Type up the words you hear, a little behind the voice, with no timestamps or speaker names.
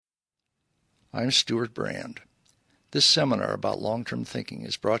I'm Stuart Brand. This seminar about long-term thinking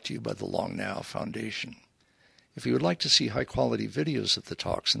is brought to you by the Long Now Foundation. If you would like to see high-quality videos of the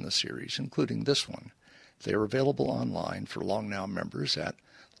talks in the series, including this one, they are available online for Long Now members at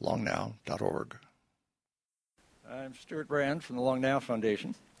longnow.org. I'm Stuart Brand from the Long Now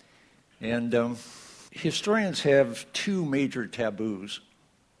Foundation, and historians have two major taboos,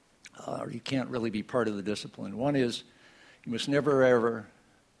 or you can't really be part of the discipline. One is you must never, ever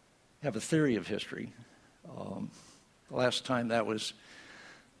have a theory of history. The last time that was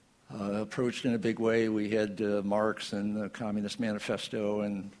approached in a big way, we had Marx and the Communist Manifesto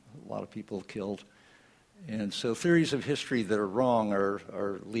and a lot of people killed. And so theories of history that are wrong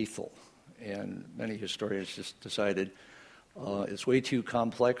are lethal. And many historians just decided it's way too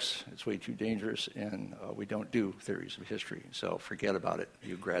complex, it's way too dangerous, and we don't do theories of history. So forget about it,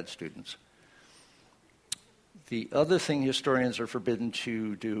 you grad students. The other thing historians are forbidden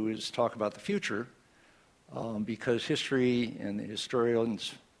to do is talk about the future, because history and the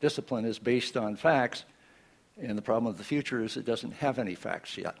historian's discipline is based on facts, and the problem with the future is it doesn't have any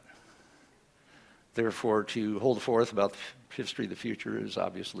facts yet. Therefore, to hold forth about the history of the future is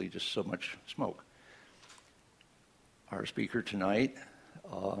obviously just so much smoke. Our speaker tonight,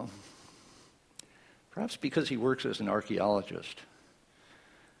 perhaps because he works as an archaeologist,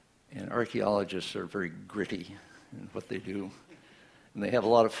 and archaeologists are very gritty in what they do, and they have a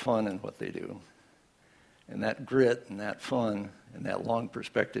lot of fun in what they do. And that grit and that fun and that long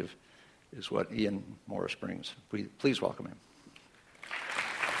perspective is what Ian Morris brings. Please welcome him.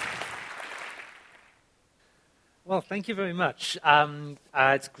 Well, thank you very much.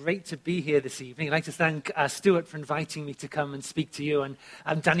 It's great to be here this evening. I'd like to thank Stuart for inviting me to come and speak to you,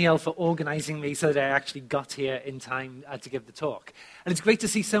 and Danielle for organizing me so that I actually got here in time to give the talk. And it's great to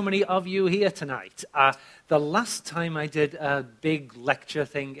see so many of you here tonight. The last time I did a big lecture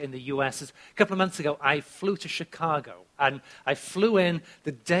thing in the US, a couple of months ago, I flew to Chicago. And I flew in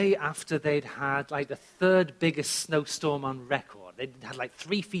the day after they'd had like the third biggest snowstorm on record. They'd had like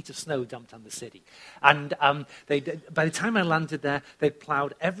 3 feet of snow dumped on the city. And by the time I landed there, they'd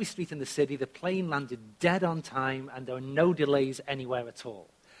plowed every street in the city. The plane landed dead on time, and there were no delays anywhere at all.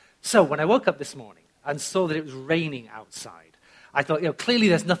 So when I woke up this morning and saw that it was raining outside, I thought, clearly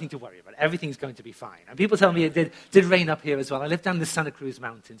there's nothing to worry about. Everything's going to be fine. And people tell me it did rain up here as well. I live down in the Santa Cruz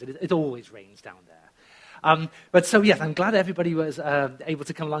Mountains, and it always rains down there. But so, yes, I'm glad everybody was able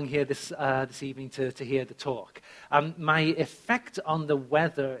to come along here this evening to hear the talk. My effect on the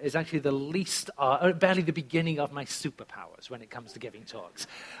weather is actually the least, or barely the beginning of my superpowers when it comes to giving talks.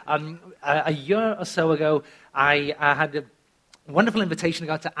 A year or so ago, I had a wonderful invitation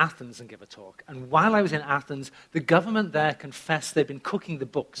to go to Athens and give a talk. And while I was in Athens, the government there confessed they'd been cooking the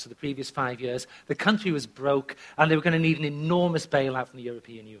books for the previous 5 years. The country was broke, and they were going to need an enormous bailout from the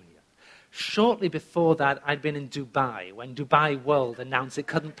European Union. Shortly before that, I'd been in Dubai, when Dubai World announced it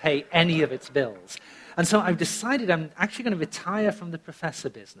couldn't pay any of its bills. And so I've decided I'm actually going to retire from the professor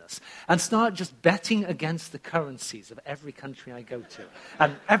business and start just betting against the currencies of every country I go to.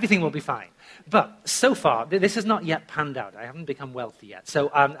 And everything will be fine. But so far, this has not yet panned out. I haven't become wealthy yet. So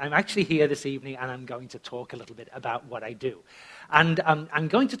I'm actually here this evening, and I'm going to talk a little bit about what I do. And I'm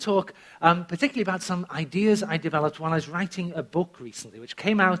going to talk particularly about some ideas I developed while I was writing a book recently, which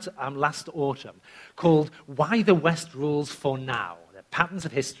came out last autumn, called Why the West Rules for Now, the Patterns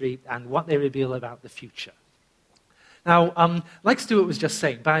of History and What They Reveal About the Future. Now, like Stuart was just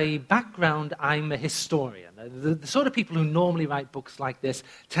saying, by background, I'm a historian. The sort of people who normally write books like this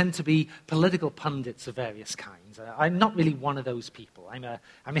tend to be political pundits of various kinds. I'm not really one of those people. I'm a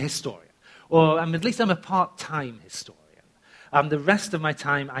historian, or at least I'm a part-time historian. The rest of my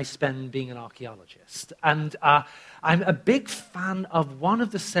time I spend being an archaeologist. And I'm a big fan of one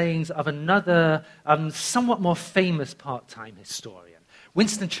of the sayings of another somewhat more famous part-time historian,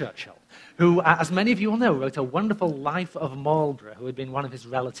 Winston Churchill, who, as many of you will know, wrote a wonderful Life of Marlborough, who had been one of his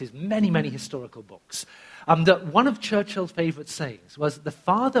relatives, many, many historical books. That one of Churchill's favorite sayings was, the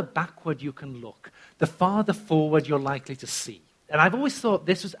farther backward you can look, the farther forward you're likely to see. And I've always thought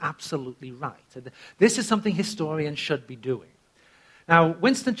this was absolutely right. This is something historians should be doing. Now,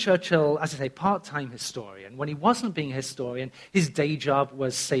 Winston Churchill, as I say, part-time historian. When he wasn't being a historian, his day job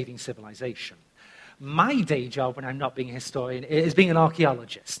was saving civilization. My day job, when I'm not being a historian, is being an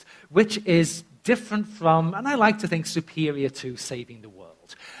archaeologist, which is different from, and I like to think superior to, saving the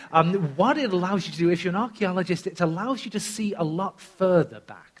world. What it allows you to do, if you're an archaeologist, it allows you to see a lot further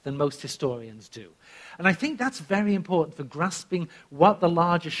back than most historians do. And I think that's very important for grasping what the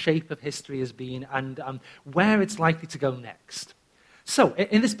larger shape of history has been and where it's likely to go next. So,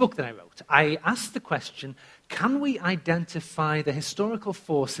 in this book that I wrote, I asked the question, can we identify the historical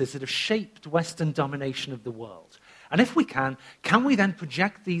forces that have shaped Western domination of the world? And if we can we then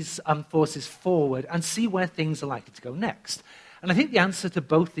project these forces forward and see where things are likely to go next? And I think the answer to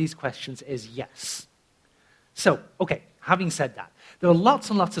both these questions is yes. So, okay, having said that, there are lots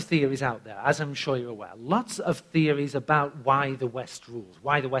and lots of theories out there, as I'm sure you're aware. Lots of theories about why the West rules,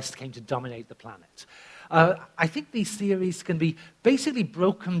 why the West came to dominate the planet. I think these theories can be basically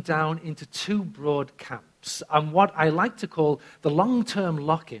broken down into two broad camps, what I like to call the long-term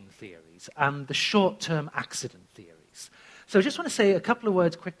lock-in theories and the short-term accident theories. So I just want to say a couple of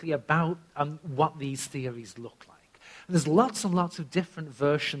words quickly about what these theories look like. And there's lots and lots of different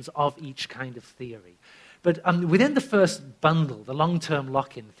versions of each kind of theory. But within the first bundle, the long-term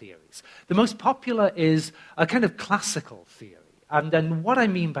lock-in theories, the most popular is a kind of classical theory. And what I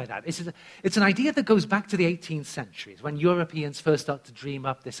mean by that is it's an idea that goes back to the 18th century, when Europeans first started to dream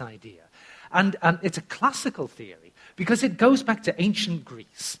up this idea. And it's a classical theory because it goes back to ancient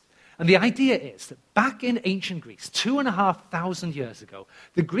Greece. And the idea is that back in ancient Greece, 2,500 years ago,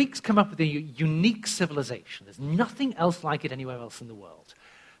 the Greeks come up with a unique civilization. There's nothing else like it anywhere else in the world.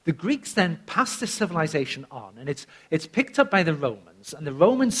 The Greeks then pass this civilization on, and it's picked up by the Romans, and the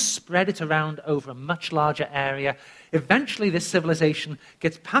Romans spread it around over a much larger area. Eventually, this civilization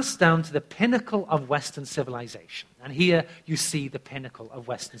gets passed down to the pinnacle of Western civilization. And here you see the pinnacle of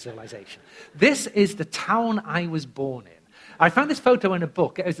Western civilization. This is the town I was born in. I found this photo in a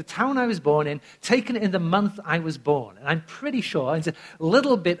book. It was the town I was born in, taken in the month I was born. And I'm pretty sure it's a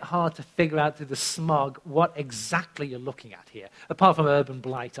little bit hard to figure out through the smog what exactly you're looking at here, apart from urban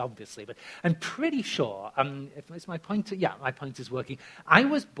blight, obviously. But I'm pretty sure, if it's my pointer, yeah, my pointer's working. I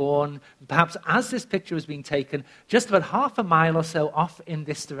was born, perhaps as this picture was being taken, just about half a mile or so off in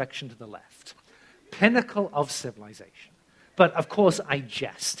this direction to the left. Pinnacle of civilization. But of course, I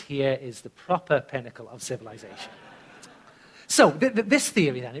jest. Here is the proper pinnacle of civilization. So this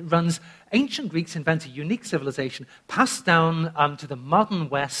theory then, it runs, ancient Greeks invent a unique civilization passed down to the modern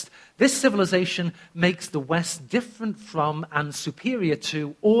West. This civilization makes the West different from and superior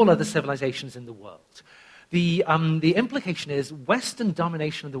to all other civilizations in the world. The implication is Western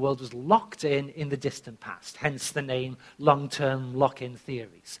domination of the world was locked in the distant past, hence the name long-term lock-in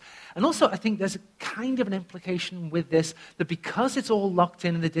theories. And also, I think there's a kind of an implication with this that because it's all locked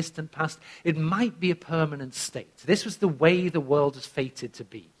in the distant past, it might be a permanent state. This was the way the world was fated to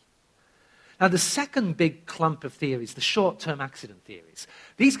be. Now, the second big clump of theories, the short-term accident theories,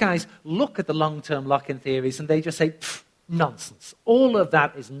 these guys look at the long-term lock-in theories and they just say, nonsense. All of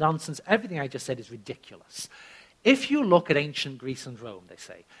that is nonsense. Everything I just said is ridiculous. If you look at ancient Greece and Rome, they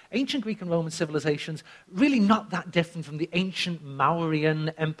say, ancient Greek and Roman civilizations really not that different from the ancient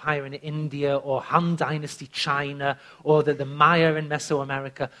Mauryan Empire in India or Han Dynasty China or the Maya in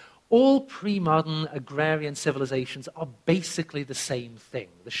Mesoamerica. All pre-modern agrarian civilizations are basically the same thing,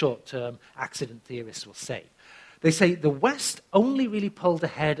 the short-term accident theorists will say. They say the West only really pulled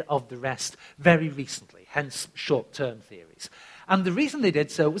ahead of the rest very recently, hence short-term theories. And the reason they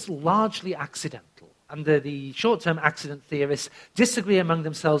did so was largely accidental. And the short-term accident theorists disagree among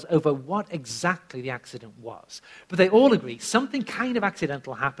themselves over what exactly the accident was. But they all agree something kind of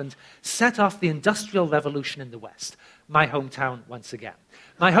accidental happened, set off the Industrial Revolution in the West. My hometown, once again.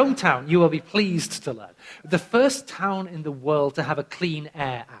 My hometown, you will be pleased to learn, the first town in the world to have a Clean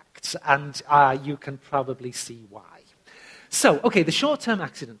Air Act. And you can probably see why. So, okay, the short-term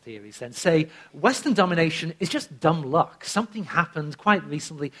accident theories then say Western domination is just dumb luck. Something happened quite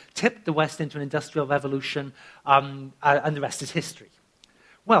recently, tipped the West into an industrial revolution, and the rest is history.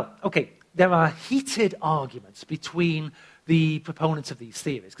 Well, okay, there are heated arguments between the proponents of these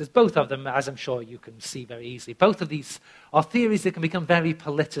theories, because both of them, as I'm sure you can see very easily, both of these are theories that can become very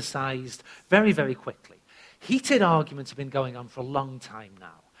politicized very, very quickly. Heated arguments have been going on for a long time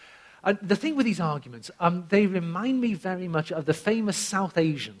now. The thing with these arguments, they remind me very much of the famous South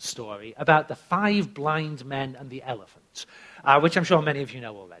Asian story about the 5 blind men and the elephant, which I'm sure many of you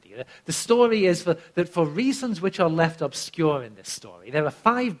know already. The story is that for reasons which are left obscure in this story, there are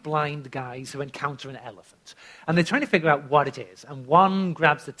 5 blind guys who encounter an elephant. And they're trying to figure out what it is. And one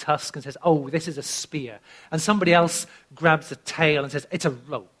grabs the tusk and says, oh, this is a spear. And somebody else grabs the tail and says, it's a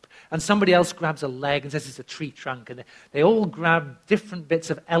rope. And somebody else grabs a leg and says it's a tree trunk. And they all grab different bits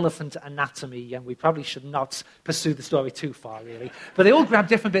of elephant anatomy. And we probably should not pursue the story too far, really. But they all grab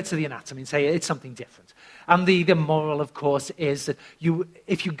different bits of the anatomy and say it's something different. And the moral, of course, is that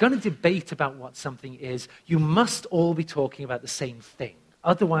if you're going to debate about what something is, you must all be talking about the same thing.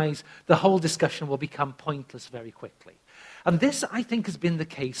 Otherwise, the whole discussion will become pointless very quickly. And this, I think, has been the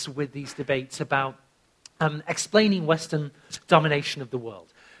case with these debates about explaining Western domination of the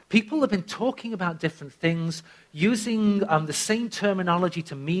world. People have been talking about different things, using the same terminology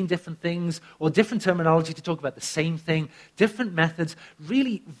to mean different things, or different terminology to talk about the same thing, different methods,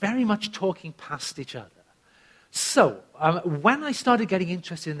 really very much talking past each other. So, when I started getting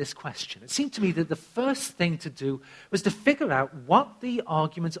interested in this question, it seemed to me that the first thing to do was to figure out what the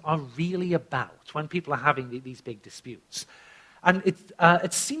arguments are really about when people are having these big disputes. And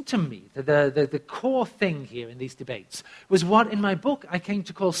it seemed to me that the core thing here in these debates was what, in my book, I came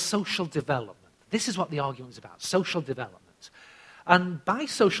to call social development. This is what the argument was about, social development. And by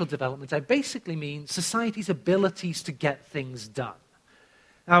social development, I basically mean society's abilities to get things done.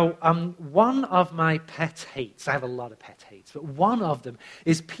 Now, one of my pet hates, I have a lot of pet hates, but one of them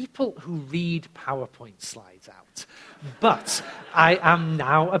is people who read PowerPoint slides out. But I am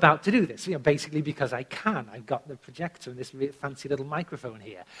now about to do this, basically because I can. I've got the projector and this fancy little microphone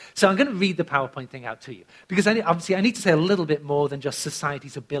here. So I'm going to read the PowerPoint thing out to you. Because obviously I need to say a little bit more than just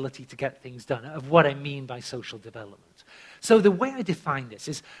society's ability to get things done, of what I mean by social development. So the way I define this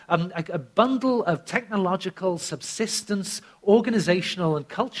is a bundle of technological, subsistence, organizational, and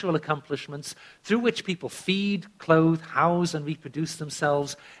cultural accomplishments through which people feed, clothe, house, and reproduce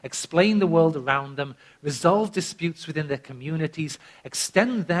themselves, explain the world around them, resolve disputes within their communities,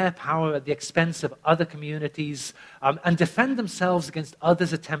 extend their power at the expense of other communities, and defend themselves against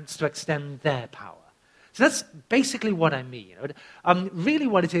others' attempts to extend their power. So that's basically what I mean. Really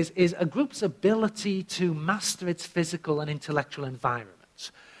what it is a group's ability to master its physical and intellectual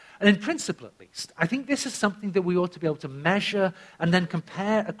environment. And in principle, at least, I think this is something that we ought to be able to measure and then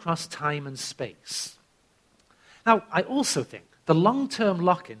compare across time and space. Now, I also think the long-term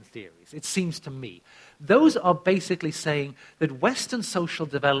lock-in theories, it seems to me, those are basically saying that Western social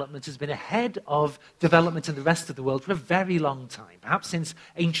development has been ahead of development in the rest of the world for a very long time, perhaps since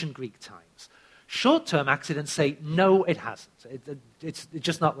ancient Greek times. Short-term accidents say, no, it hasn't. It's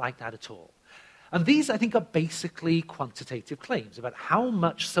just not like that at all. And these, I think, are basically quantitative claims about how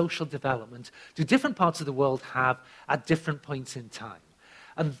much social development do different parts of the world have at different points in time.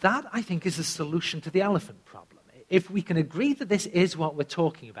 And that, I think, is a solution to the elephant problem. If we can agree that this is what we're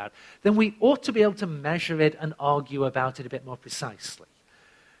talking about, then we ought to be able to measure it and argue about it a bit more precisely.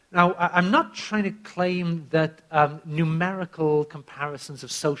 Now, I'm not trying to claim that numerical comparisons of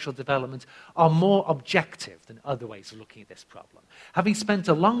social development are more objective than other ways of looking at this problem. Having spent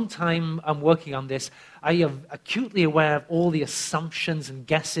a long time working on this, I am acutely aware of all the assumptions and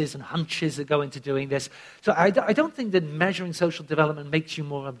guesses and hunches that go into doing this. So I don't think that measuring social development makes you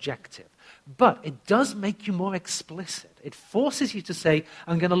more objective. But it does make you more explicit. It forces you to say,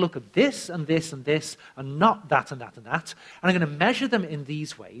 I'm going to look at this and this and this, and not that and that and that, and I'm going to measure them in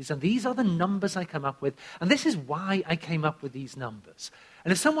these ways, and these are the numbers I come up with, and this is why I came up with these numbers.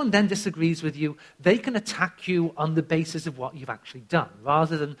 And if someone then disagrees with you, they can attack you on the basis of what you've actually done,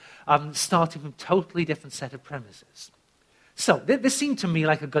 rather than starting from a totally different set of premises. So this seemed to me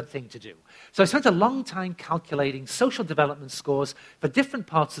like a good thing to do. So I spent a long time calculating social development scores for different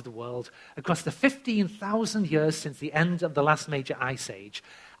parts of the world across the 15,000 years since the end of the last major ice age,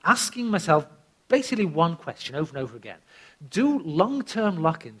 asking myself basically one question over and over again. Do long-term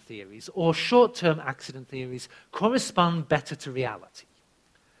lock-in theories or short-term accident theories correspond better to reality?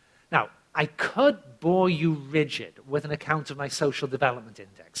 Now, I could bore you rigid with an account of my social development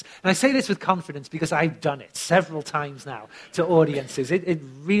index. And I say this with confidence because I've done it several times now to audiences. It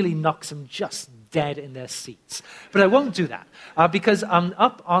really knocks them just dead in their seats. But I won't do that because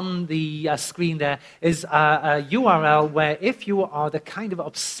up on the screen there is a URL where if you are the kind of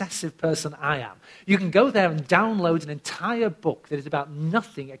obsessive person I am, you can go there and download an entire book that is about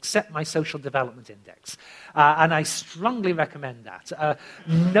nothing except my social development index. And I strongly recommend that.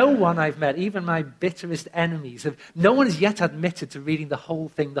 No one I've met, even my bitterest enemies, no one has yet admitted to reading the whole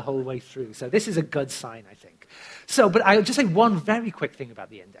thing the whole way through. So this is a good sign, I think. So, but I'll just say one very quick thing about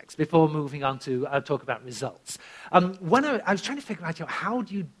the index before moving on to talk about results. When I was trying to figure out, how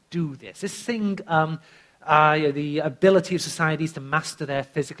do you do this? This thing, the ability of societies to master their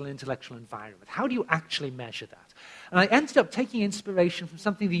physical and intellectual environment. How do you actually measure that? And I ended up taking inspiration from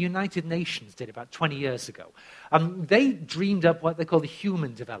something the United Nations did about 20 years ago. They dreamed up what they call the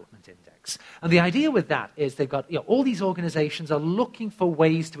Human Development Index. And the idea with that is they've got, all these organizations are looking for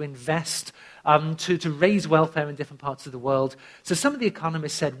ways to invest, to raise welfare in different parts of the world. So some of the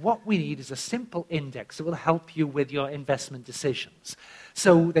economists said, what we need is a simple index that will help you with your investment decisions.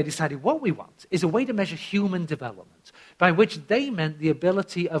 So they decided what we want is a way to measure human development, by which they meant the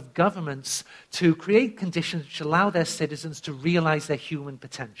ability of governments to create conditions which allow their citizens to realize their human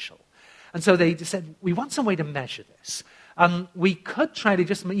potential. And so they said, we want some way to measure this. We could try to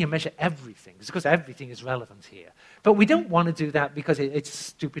just measure everything, because everything is relevant here. But we don't want to do that because it's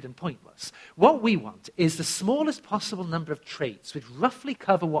stupid and pointless. What we want is the smallest possible number of traits which roughly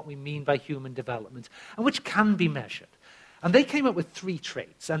cover what we mean by human development and which can be measured. And they came up with 3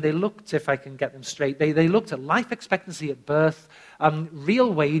 traits, and they looked, if I can get them straight, they looked at life expectancy at birth,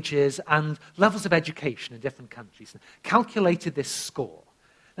 real wages, and levels of education in different countries, and calculated this score.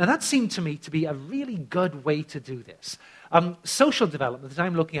 Now, that seemed to me to be a really good way to do this. Social development that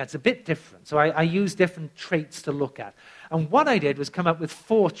I'm looking at is a bit different, so I use different traits to look at. And what I did was come up with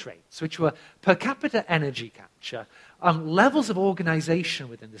 4 traits, which were per capita energy capture, levels of organization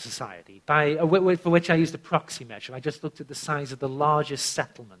within the society, for which I used a proxy measure. I just looked at the size of the largest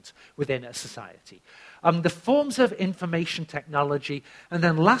settlement within a society. The forms of information technology, and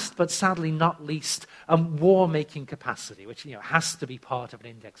then last but sadly not least, war-making capacity, which has to be part of an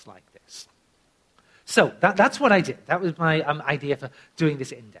index like this. So that's what I did. That was my idea for doing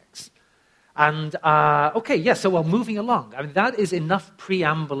this index. And, so moving along. I mean, that is enough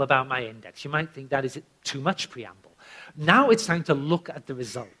preamble about my index. You might think that is too much preamble. Now it's time to look at the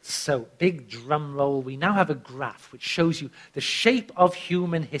results. So, big drum roll. We now have a graph which shows you the shape of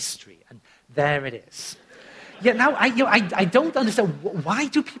human history. And there it is. Yeah, now I don't understand. Why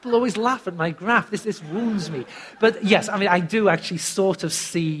do people always laugh at my graph? This wounds me. But yes, I mean, I do actually sort of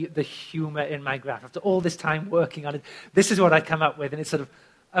see the humor in my graph. After all this time working on it, this is what I come up with. And it's sort of,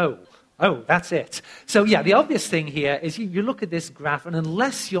 oh, that's it. So yeah, the obvious thing here is you look at this graph, and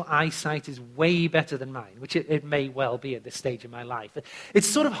unless your eyesight is way better than mine, which it may well be at this stage in my life, it's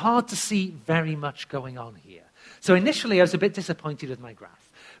sort of hard to see very much going on here. So initially, I was a bit disappointed with my graph.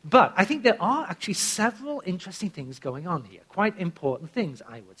 But I think there are actually several interesting things going on here, quite important things,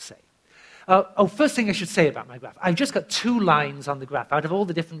 I would say. First thing I should say about my graph. I've just got 2 lines on the graph out of all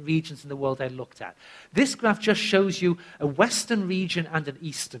the different regions in the world I looked at. This graph just shows you a western region and an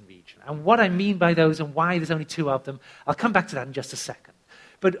eastern region. And what I mean by those and why there's only 2 of them, I'll come back to that in just a second.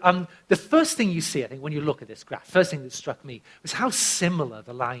 But the first thing you see, I think, when you look at this graph, first thing that struck me was how similar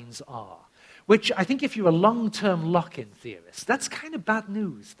the lines are. Which I think if you're a long-term lock-in theorist, that's kind of bad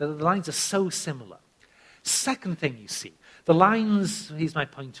news, that the lines are so similar. Second thing you see, the lines, here's my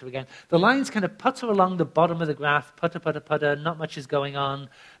pointer again, the lines kind of putter along the bottom of the graph, putter, not much is going on.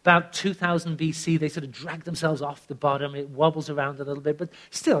 About 2000 BC, they sort of drag themselves off the bottom, it wobbles around a little bit, but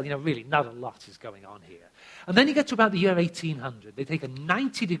still, really not a lot is going on here. And then you get to about the year 1800, they take a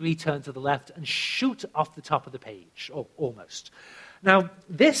 90-degree turn to the left and shoot off the top of the page, or almost. Now,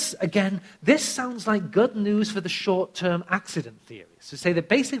 this sounds like good news for the short-term accident theorists, who say that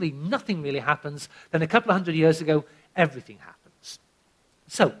basically nothing really happens, then a couple of hundred years ago, everything happens.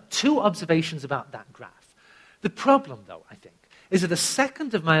 So, 2 observations about that graph. The problem, though, I think, is that the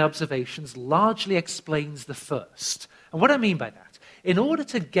second of my observations largely explains the first. And what I mean by that, in order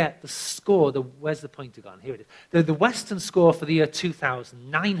to get the score, where's the pointer gone? Here it is. The Western score for the year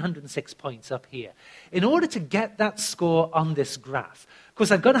 2000, 906 points up here. In order to get that score on this graph, of course,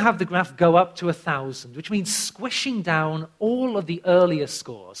 I've got to have the graph go up to 1,000, which means squishing down all of the earlier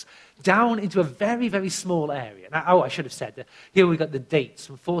scores down into a very, very small area. Now, I should have said that here we've got the dates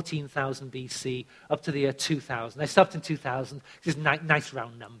from 14,000 BC up to the year 2000. I stopped in 2000, which is a nice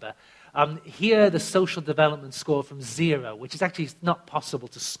round number. Here, the social development score from 0, which is actually not possible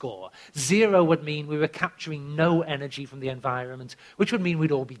to score. 0 would mean we were capturing no energy from the environment, which would mean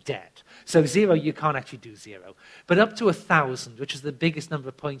we'd all be dead. So 0, you can't actually do 0. But up to 1,000, which is the biggest number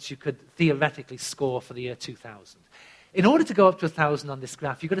of points you could theoretically score for the year 2000. In order to go up to 1,000 on this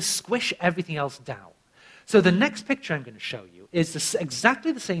graph, you've got to squish everything else down. So the next picture I'm going to show you is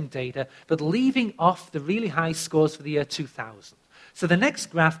exactly the same data, but leaving off the really high scores for the year 2000. So the next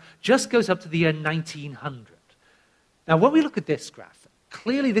graph just goes up to the year 1900. Now, when we look at this graph,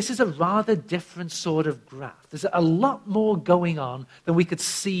 clearly this is a rather different sort of graph. There's a lot more going on than we could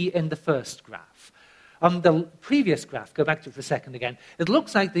see in the first graph. The previous graph, go back to it for a second again, it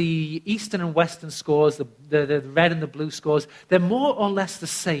looks like the eastern and western scores, the red and the blue scores, they're more or less the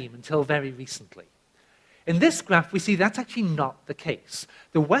same until very recently. In this graph, we see that's actually not the case.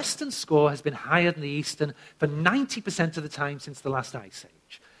 The Western score has been higher than the Eastern for 90% of the time since the last ice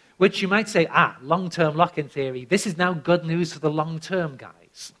age, which you might say, long-term lock-in theory, this is now good news for the long-term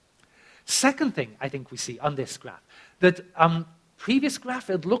guys. Second thing I think we see on this graph, that previous graph,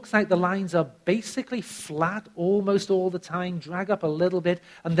 it looks like the lines are basically flat almost all the time, drag up a little bit,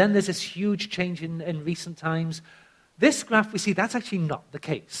 and then there's this huge change in recent times. This graph, we see that's actually not the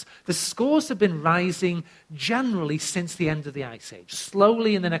case. The scores have been rising generally since the end of the Ice Age.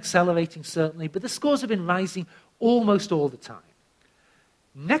 Slowly and then accelerating, certainly, but the scores have been rising almost all the time.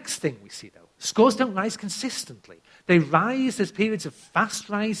 Next thing we see, though, scores don't rise consistently. They rise, there's periods of fast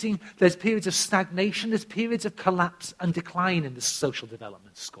rising, there's periods of stagnation, there's periods of collapse and decline in the social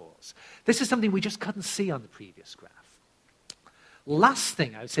development scores. This is something we just couldn't see on the previous graph. Last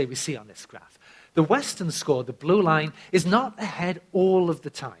thing I would say we see on this graph, the Western score, the blue line, is not ahead all of the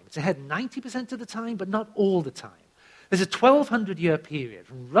time. It's ahead 90% of the time, but not all the time. There's a 1,200-year period,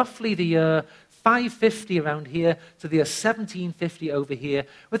 from roughly the year 550 around here to the year 1750 over here,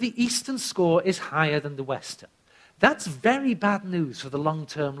 where the Eastern score is higher than the Western. That's very bad news for the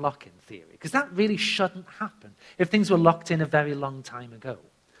long-term lock-in theory, because that really shouldn't happen if things were locked in a very long time ago.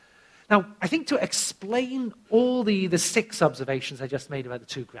 Now, I think to explain all the 6 observations I just made about the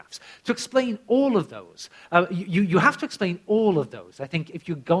 2 graphs, to explain all of those, you have to explain all of those, I think, if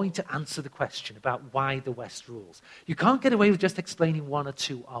you're going to answer the question about why the West rules. You can't get away with just explaining 1 or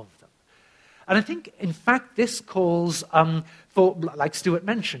 2 of them. And I think, in fact, this calls for, like Stuart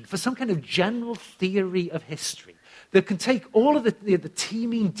mentioned, for some kind of general theory of history that can take all of the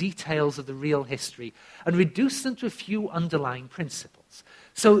teeming details of the real history and reduce them to a few underlying principles.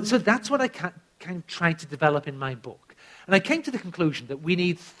 So that's what I kind of tried to develop in my book. And I came to the conclusion that we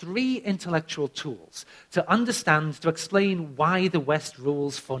need 3 intellectual tools to understand, to explain why the West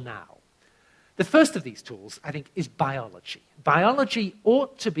rules for now. The first of these tools, I think, is biology. Biology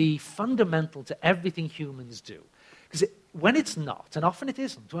ought to be fundamental to everything humans do. Because when it's not, and often it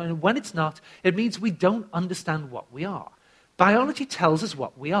isn't, when it's not, it means we don't understand what we are. Biology tells us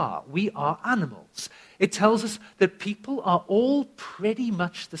what we are. We are animals. It tells us that people are all pretty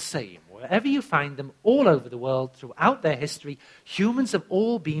much the same. Wherever you find them, all over the world, throughout their history, humans have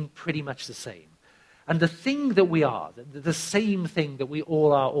all been pretty much the same. And the thing that we are, the same thing that we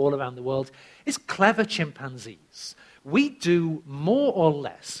all are all around the world, is clever chimpanzees. We do more or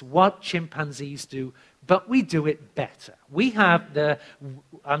less what chimpanzees do, but we do it better. We have the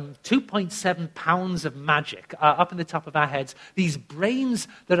 2.7 pounds of magic up in the top of our heads, these brains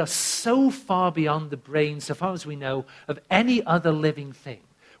that are so far beyond the brains, so far as we know, of any other living thing.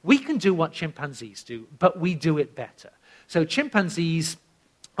 We can do what chimpanzees do, but we do it better. So chimpanzees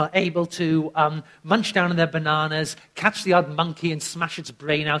are able to munch down on their bananas, catch the odd monkey and smash its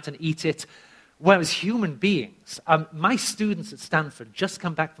brain out and eat it. Whereas human beings, my students at Stanford just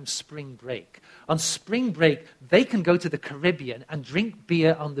come back from spring break. On spring break, they can go to the Caribbean and drink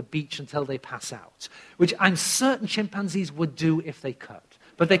beer on the beach until they pass out, which I'm certain chimpanzees would do if they could,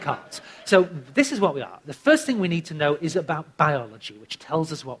 but they can't. So this is what we are. The first thing we need to know is about biology, which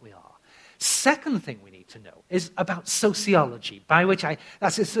tells us what we are. Second thing we need to know is about sociology, by which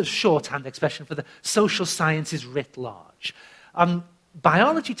that's a sort of shorthand expression for the social sciences writ large.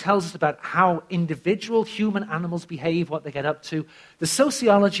 Biology tells us about how individual human animals behave, what they get up to. The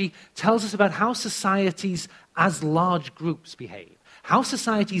sociology tells us about how societies as large groups behave, how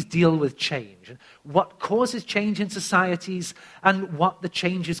societies deal with change, and what causes change in societies, and what the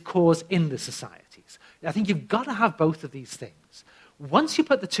changes cause in the societies. I think you've got to have both of these things. Once you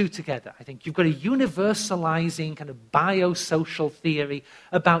put the 2 together, I think you've got a universalizing kind of biosocial theory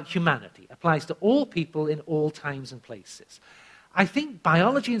about humanity. It applies to all people in all times and places. I think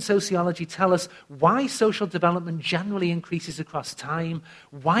biology and sociology tell us why social development generally increases across time,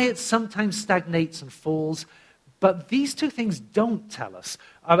 why it sometimes stagnates and falls, but these 2 things don't tell us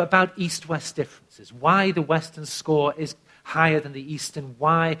about East-West differences, why the Western score is higher than the Eastern,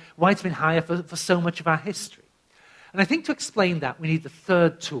 why it's been higher for so much of our history. And I think to explain that, we need the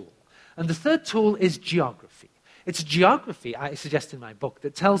third tool. And the third tool is geography. It's geography, I suggest in my book,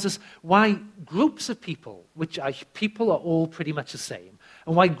 that tells us why groups of people, people are all pretty much the same,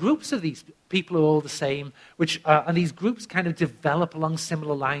 and why groups of these people are all the same, and these groups kind of develop along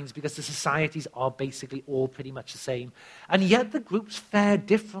similar lines because the societies are basically all pretty much the same, and yet the groups fare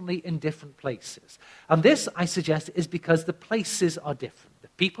differently in different places. And this, I suggest, is because the places are different. The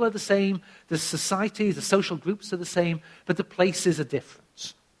people are the same, the societies, the social groups are the same, but the places are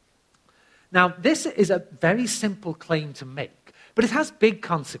different. Now, this is a very simple claim to make, but it has big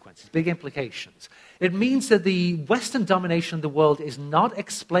consequences, big implications. It means that the Western domination of the world is not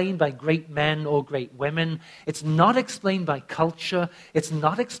explained by great men or great women. It's not explained by culture. It's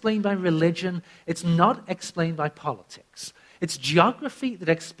not explained by religion. It's not explained by politics. It's geography that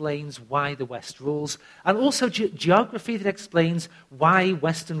explains why the West rules, and also geography that explains why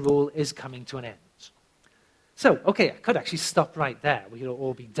Western rule is coming to an end. So, okay, I could actually stop right there. We could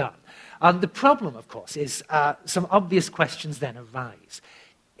all be done. The problem, of course, is some obvious questions then arise.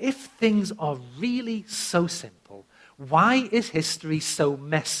 If things are really so simple, why is history so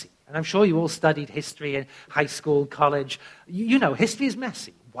messy? And I'm sure you all studied history in high school, college. You know, history is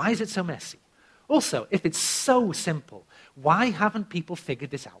messy. Why is it so messy? Also, if it's so simple, Why haven't people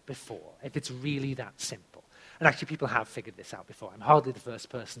figured this out before, if it's really that simple? And actually, people have figured this out before. I'm hardly the first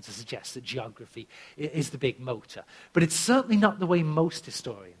person to suggest that geography is the big motor. But it's certainly not the way most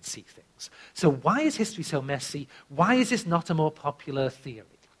historians see things. So why is history so messy? Why is this not a more popular theory?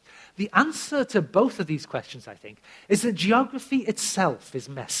 The answer to both of these questions, I think, is that geography itself is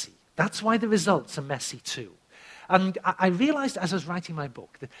messy. That's why the results are messy too. And I realized as I was writing my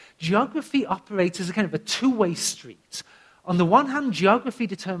book that geography operates as a kind of a two-way street. On the one hand, geography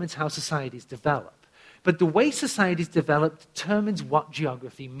determines how societies develop. But the way societies develop determines what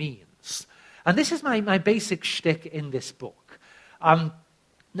geography means. And this is my basic shtick in this book.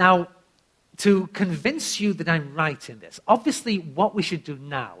 Now, to convince you that I'm right in this, obviously what we should do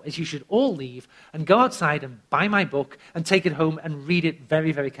now is you should all leave and go outside and buy my book and take it home and read it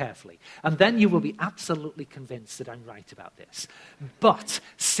very, very carefully. And then you will be absolutely convinced that I'm right about this. But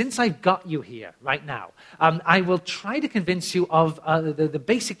since I've got you here right now, I will try to convince you of the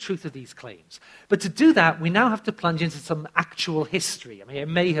basic truth of these claims. But to do that, we now have to plunge into some actual history. I mean, it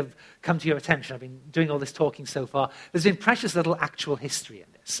may have come to your attention. I've been doing all this talking so far. There's been precious little actual history in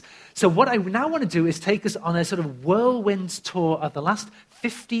this. So what I now want to do is take us on a sort of whirlwind tour of the last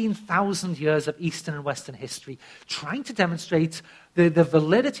 15,000 years of Eastern and Western history, trying to demonstrate the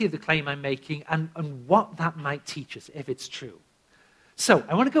validity of the claim I'm making and what that might teach us, if it's true. So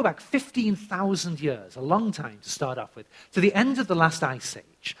I want to go back 15,000 years, a long time to start off with, to the end of the last ice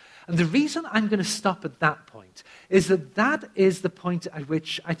age. And the reason I'm going to stop at that point is that is the point at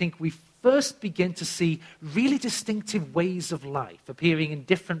which I think we first begin to see really distinctive ways of life appearing in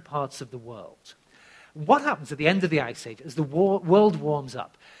different parts of the world. What happens at the end of the Ice Age as the world warms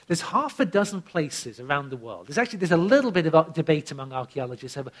up? There's half a dozen places around the world. There's a little bit of debate among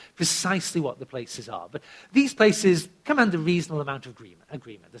archaeologists over precisely what the places are. But these places command a reasonable amount of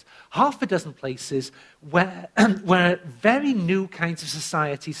agreement. There's half a dozen places where very new kinds of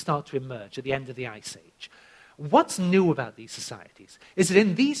societies start to emerge at the end of the Ice Age. What's new about these societies is that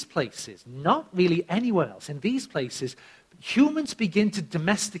in these places, not really anywhere else, in these places, humans begin to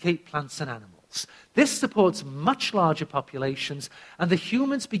domesticate plants and animals. This supports much larger populations, and the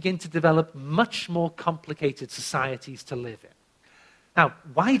humans begin to develop much more complicated societies to live in. Now,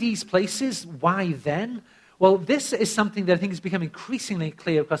 why these places? Why then? Well, this is something that I think has become increasingly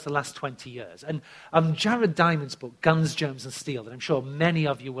clear across the last 20 years. And Jared Diamond's book, Guns, Germs, and Steel, that I'm sure many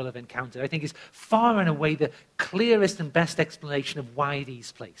of you will have encountered, I think is far and away the clearest and best explanation of why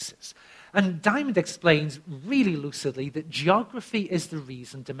these places. And Diamond explains really lucidly that geography is the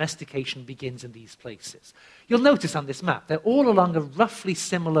reason domestication begins in these places. You'll notice on this map, they're all along a roughly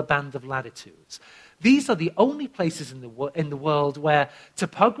similar band of latitudes. These are the only places in the world where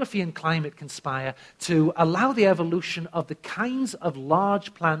topography and climate conspire to allow the evolution of the kinds of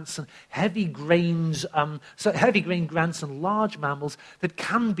large plants and heavy grain grants and large mammals that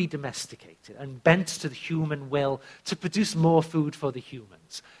can be domesticated and bent to the human will to produce more food for the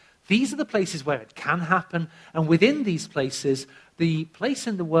humans. These are the places where it can happen, and within these places, the place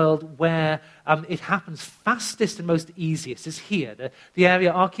in the world where it happens fastest and most easiest is here, the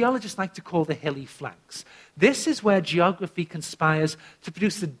area archaeologists like to call the hilly flanks. This is where geography conspires to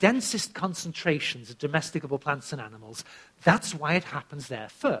produce the densest concentrations of domesticable plants and animals. That's why it happens there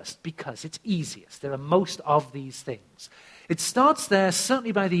first, because it's easiest. There are most of these things. It starts there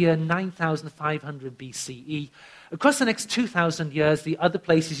certainly by the year 9,500 BCE. Across the next 2,000 years, the other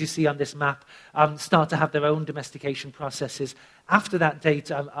places you see on this map start to have their own domestication processes. After that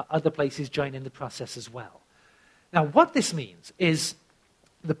date, other places join in the process as well. Now, what this means is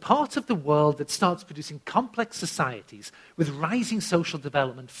the part of the world that starts producing complex societies with rising social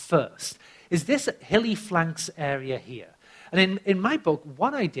development first is this hilly flanks area here. And in my book,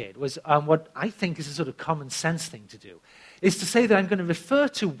 what I did was what I think is a sort of common sense thing to do, is to say that I'm going to refer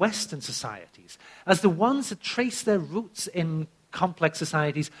to Western societies as the ones that trace their roots in complex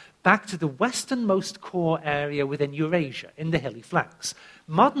societies back to the westernmost core area within Eurasia, in the hilly flanks.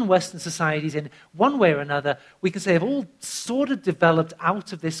 Modern Western societies, in one way or another, we can say have all sort of developed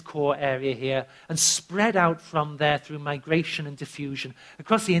out of this core area here and spread out from there through migration and diffusion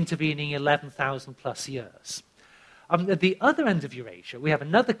across the intervening 11,000 plus years. At the other end of Eurasia, we have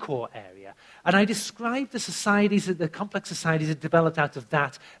another core area, and I describe the societies, the complex societies that developed out of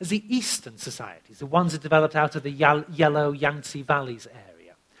that as the Eastern societies, the ones that developed out of the Yellow Yangtze Valleys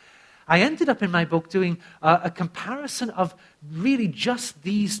area. I ended up in my book doing a comparison of really just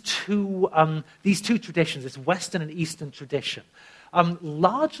these two traditions, this Western and Eastern tradition.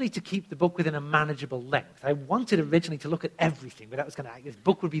 largely to keep the book within a manageable length. I wanted originally to look at everything, but this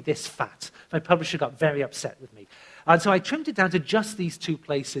book would be this fat. My publisher got very upset with me. And so I trimmed it down to just these two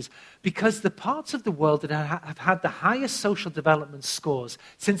places because the parts of the world that have had the highest social development scores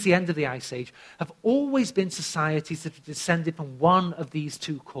since the end of the Ice Age have always been societies that have descended from one of these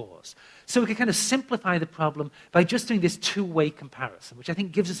two cores. So we can kind of simplify the problem by just doing this two-way comparison, which I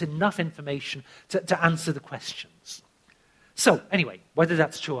think gives us enough information to answer the questions. So anyway, whether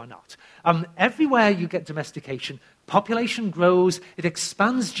that's true or not, everywhere you get domestication, population grows, it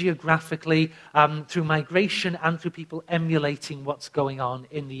expands geographically through migration and through people emulating what's going on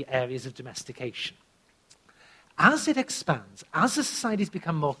in the areas of domestication. As it expands, as the societies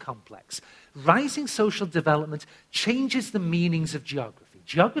become more complex, rising social development changes the meanings of geography.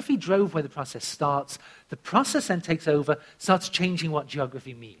 Geography drove where the process starts. The process then takes over, starts changing what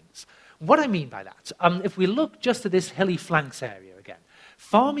geography means. What I mean by that, if we look just at this hilly flanks area again,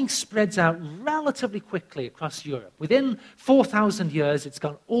 farming spreads out relatively quickly across Europe. Within 4,000 years, it's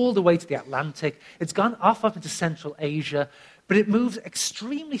gone all the way to the Atlantic. It's gone off up into Central Asia, but it moves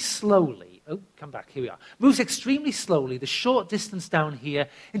extremely slowly. Oh, come back, here we are. Moves extremely slowly, the short distance down here,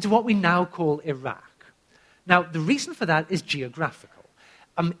 into what we now call Iraq. Now, the reason for that is geographical.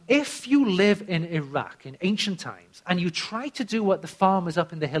 If you live in Iraq in ancient times and you try to do what the farmers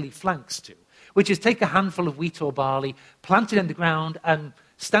up in the hilly flanks do, which is take a handful of wheat or barley, plant it in the ground, and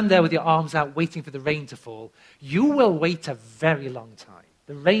stand there with your arms out waiting for the rain to fall, you will wait a very long time.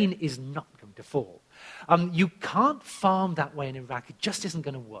 The rain is not going to fall. You can't farm that way in Iraq. It just isn't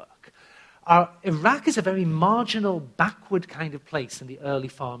going to work. Iraq is a very marginal, backward kind of place in the early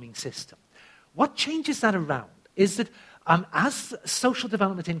farming system. What changes that around is that as social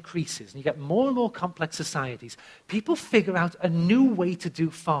development increases and you get more and more complex societies, people figure out a new way to do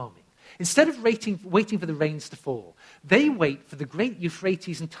farming. Instead of waiting for the rains to fall, they wait for the great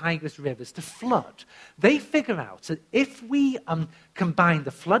Euphrates and Tigris rivers to flood. They figure out that if we combine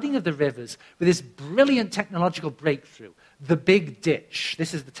the flooding of the rivers with this brilliant technological breakthrough, the big ditch,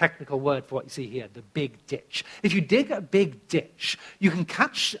 this is the technical word for what you see here, the big ditch. If you dig a big ditch, you can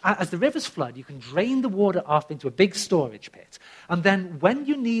catch, as the rivers flood, you can drain the water off into a big storage pit. And then when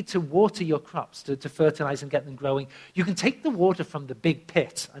you need to water your crops to fertilize and get them growing, you can take the water from the big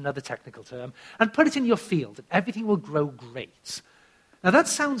pit, another technical term, and put it in your field, and everything will grow great. Now that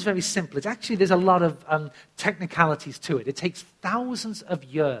sounds very simple. There's a lot of technicalities to it. It takes thousands of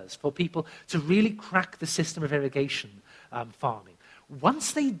years for people to really crack the system of irrigation farming.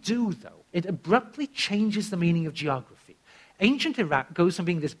 Once they do, though, it abruptly changes the meaning of geography. Ancient Iraq goes from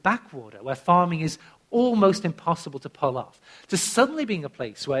being this backwater where farming is almost impossible to pull off, to suddenly being a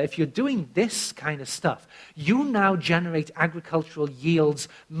place where if you're doing this kind of stuff, you now generate agricultural yields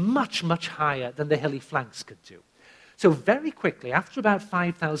much, much higher than the hilly flanks could do. So very quickly, after about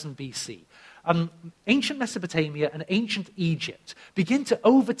 5,000 BC, ancient Mesopotamia and ancient Egypt begin to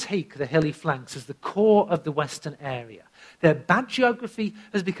overtake the hilly flanks as the core of the Western area. Their bad geography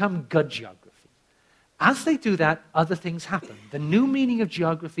has become good geography. As they do that, other things happen. The new meaning of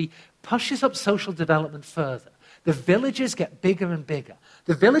geography pushes up social development further. The villages get bigger and bigger.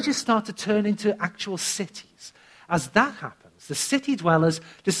 The villages start to turn into actual cities. As that happens, the city dwellers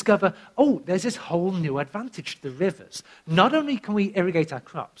discover, oh, there's this whole new advantage to the rivers. Not only can we irrigate our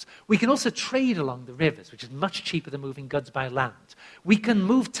crops, we can also trade along the rivers, which is much cheaper than moving goods by land. We can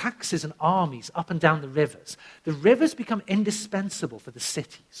move taxes and armies up and down the rivers. The rivers become indispensable for the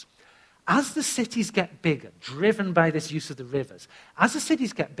cities. As the cities get bigger, driven by this use of the rivers, as the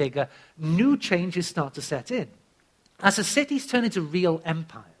cities get bigger, new changes start to set in. As the cities turn into real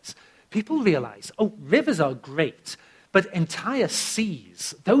empires, people realize, oh, rivers are great, but entire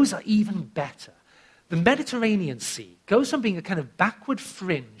seas, those are even better. The Mediterranean Sea goes from being a kind of backward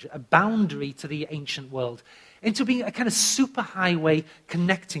fringe, a boundary to the ancient world, into being a kind of superhighway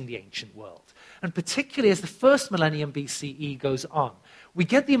connecting the ancient world. And particularly as the first millennium BCE goes on, we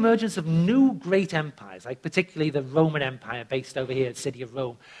get the emergence of new great empires, like particularly the Roman Empire based over here at the city of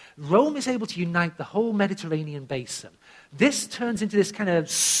Rome. Rome is able to unite the whole Mediterranean basin. This turns into this kind of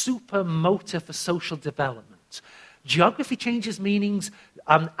super motor for social development. Geography changes meanings.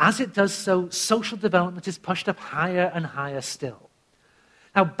 As it does so, social development is pushed up higher and higher still.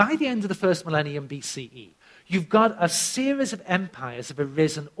 Now, by the end of the first millennium BCE, you've got a series of empires that have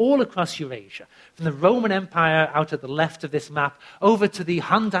arisen all across Eurasia, from the Roman Empire out at the left of this map, over to the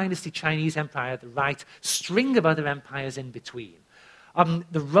Han Dynasty Chinese Empire at the right, string of other empires in between.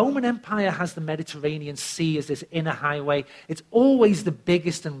 The Roman Empire has the Mediterranean Sea as this inner highway. It's always the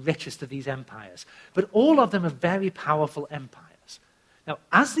biggest and richest of these empires. But all of them are very powerful empires. Now,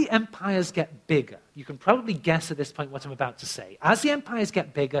 as the empires get bigger, you can probably guess at this point what I'm about to say. As the empires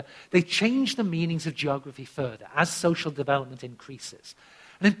get bigger, they change the meanings of geography further as social development increases.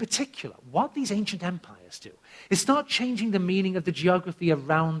 And in particular, what these ancient empires do is start changing the meaning of the geography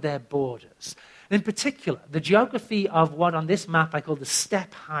around their borders. And in particular, the geography of what on this map I call the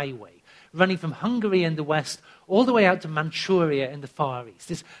steppe highway, running from Hungary in the west all the way out to Manchuria in the far east.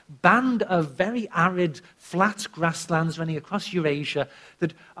 This band of very arid, flat grasslands running across Eurasia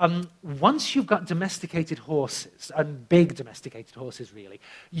that once you've got domesticated horses, and big domesticated horses really,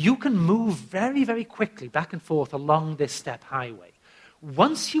 you can move very, very quickly back and forth along this steppe highway.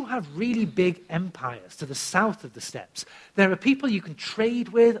 Once you have really big empires to the south of the steppes, there are people you can trade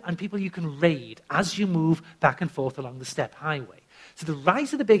with and people you can raid as you move back and forth along the steppe highway. So the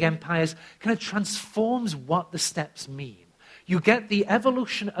rise of the big empires kind of transforms what the steppes mean. You get the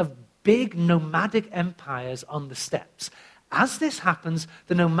evolution of big nomadic empires on the steppes. As this happens,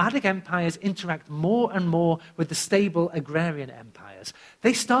 the nomadic empires interact more and more with the stable agrarian empires.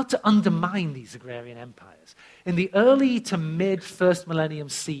 They start to undermine these agrarian empires. In the early to mid first millennium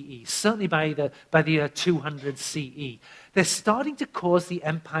CE, certainly by the year 200 CE, they're starting to cause the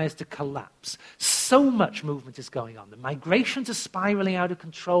empires to collapse. So much movement is going on. The migrations are spiraling out of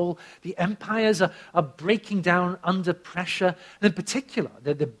control. The empires are breaking down under pressure. And in particular,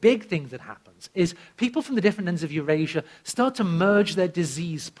 the big thing that happens is people from the different ends of Eurasia start to merge their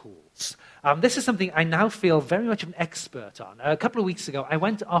disease pools. This is something I now feel very much of an expert on. A couple of weeks ago, I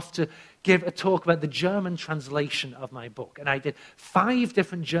went off to give a talk about the German translation of my book, and I did 5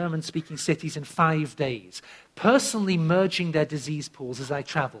 different German-speaking cities in 5 days, personally merging their disease pools as I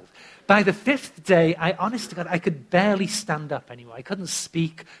traveled. By the 5th day, honest to God, I could barely stand up anymore. I couldn't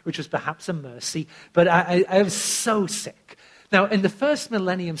speak, which was perhaps a mercy, but I was so sick. Now, in the first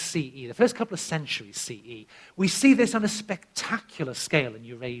millennium CE, the first couple of centuries CE, we see this on a spectacular scale in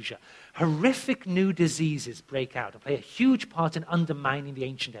Eurasia. Horrific new diseases break out and play a huge part in undermining the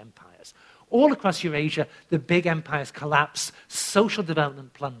ancient empires. All across Eurasia, the big empires collapse, social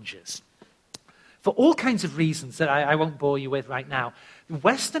development plunges. For all kinds of reasons that I won't bore you with right now, the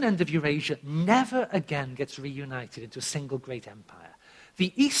western end of Eurasia never again gets reunited into a single great empire.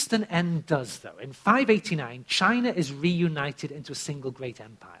 The eastern end does, though. In 589, China is reunited into a single great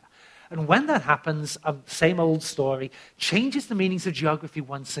empire. And when that happens, same old story, changes the meanings of geography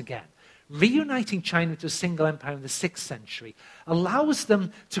once again. Reuniting China into a single empire in the 6th century allows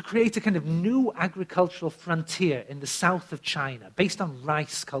them to create a kind of new agricultural frontier in the south of China based on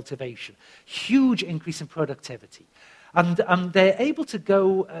rice cultivation. Huge increase in productivity. And they're able to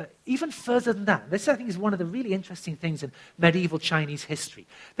go even further than that. This, I think, is one of the really interesting things in medieval Chinese history.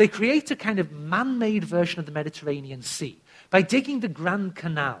 They create a kind of man-made version of the Mediterranean Sea by digging the Grand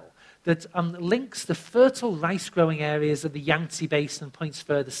Canal that links the fertile rice-growing areas of the Yangtze Basin and points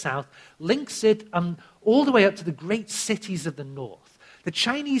further south, links it all the way up to the great cities of the north. The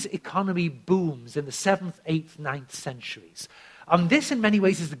Chinese economy booms in the 7th, 8th, 9th centuries. This, in many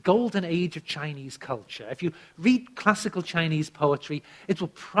ways, is the golden age of Chinese culture. If you read classical Chinese poetry, it will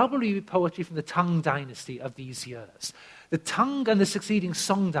probably be poetry from the Tang dynasty of these years. The Tang and the succeeding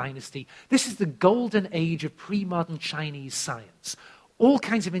Song dynasty, this is the golden age of pre-modern Chinese science. All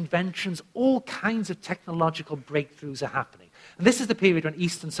kinds of inventions, all kinds of technological breakthroughs are happening. And this is the period when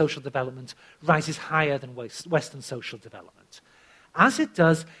Eastern social development rises higher than Western social development. As it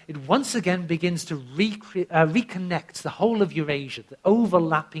does, it once again begins to reconnect the whole of Eurasia, the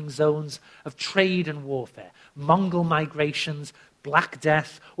overlapping zones of trade and warfare. Mongol migrations, Black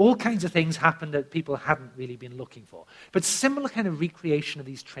Death, all kinds of things happen that people hadn't really been looking for. But similar kind of recreation of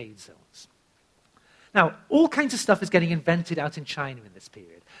these trade zones. Now, all kinds of stuff is getting invented out in China in this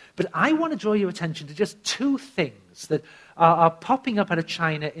period. But I want to draw your attention to just 2 things that are popping up out of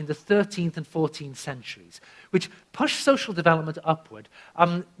China in the 13th and 14th centuries, which push social development upward,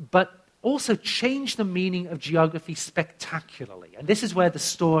 but also change the meaning of geography spectacularly. And this is where the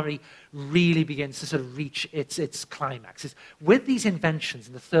story really begins to sort of reach its climax, is with these inventions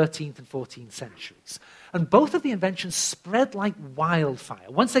in the 13th and 14th centuries. And both of the inventions spread like wildfire.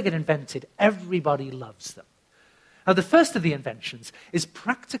 Once they get invented, everybody loves them. Now, the first of the inventions is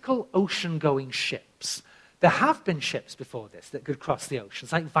practical ocean-going ships. There have been ships before this that could cross the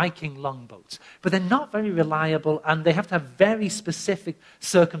oceans, like Viking longboats, but they're not very reliable, and they have to have very specific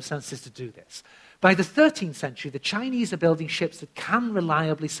circumstances to do this. By the 13th century, the Chinese are building ships that can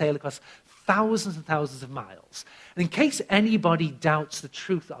reliably sail across thousands and thousands of miles. And in case anybody doubts the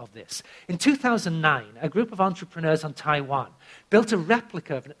truth of this, in 2009, a group of entrepreneurs on Taiwan built a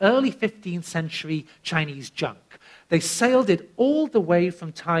replica of an early 15th century Chinese junk. They sailed it all the way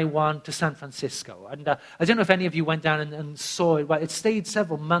from Taiwan to San Francisco. And I don't know if any of you went down and saw it. Well, it stayed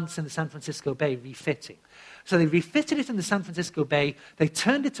several months in the San Francisco Bay refitting. So they refitted it in the San Francisco Bay. They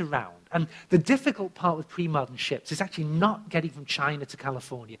turned it around. And the difficult part with pre-modern ships is actually not getting from China to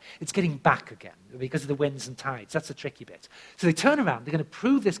California. It's getting back again because of the winds and tides. That's the tricky bit. So they turn around. They're going to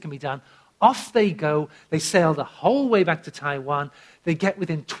prove this can be done. Off they go. They sail the whole way back to Taiwan. They get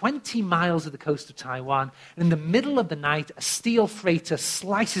within 20 miles of the coast of Taiwan. And in the middle of the night, a steel freighter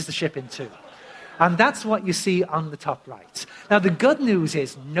slices the ship in two. And that's what you see on the top right. Now, the good news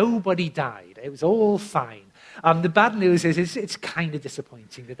is nobody died. It was all fine. The bad news is it's kind of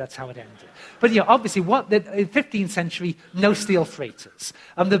disappointing that that's how it ended. But obviously, in the 15th century, no steel freighters.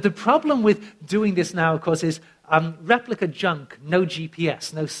 The problem with doing this now, of course, is replica junk, no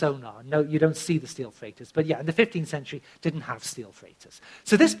GPS, no sonar, no, you don't see the steel freighters. But in the 15th century, didn't have steel freighters.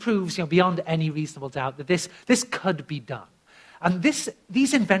 So this proves, beyond any reasonable doubt, that this could be done. And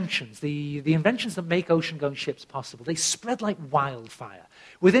these inventions, the inventions that make ocean-going ships possible, they spread like wildfire.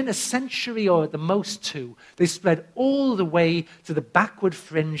 Within a century, or at the most two, they spread all the way to the backward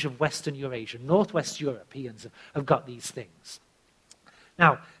fringe of Western Eurasia. Northwest Europeans have got these things.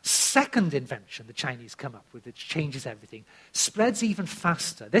 Now, second invention the Chinese come up with, which changes everything, spreads even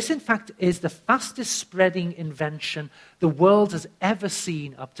faster. This, in fact, is the fastest spreading invention the world has ever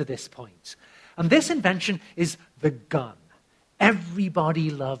seen up to this point. And this invention is the gun. Everybody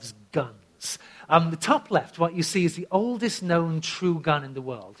loves guns. The top left, what you see is the oldest known true gun in the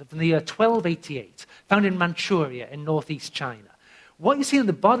world, from the year 1288, found in Manchuria in northeast China. What you see on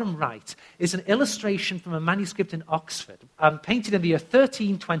the bottom right is an illustration from a manuscript in Oxford, painted in the year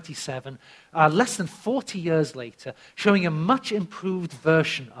 1327, less than 40 years later, showing a much improved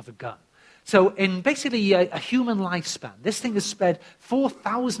version of a gun. So in basically a human lifespan, this thing has spread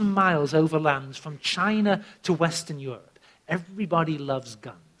 4,000 miles overland from China to Western Europe. Everybody loves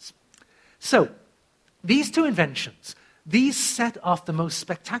guns. So these two inventions, these set off the most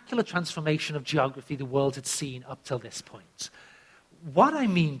spectacular transformation of geography the world had seen up till this point. What I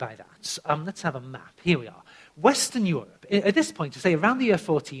mean by that, let's have a map. Here we are. Western Europe, at this point, say around the year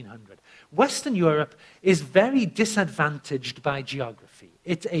 1400, Western Europe is very disadvantaged by geography.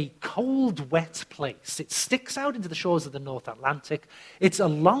 It's a cold, wet place. It sticks out into the shores of the North Atlantic. It's a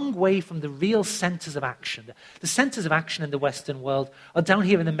long way from the real centers of action. The centers of action in the Western world are down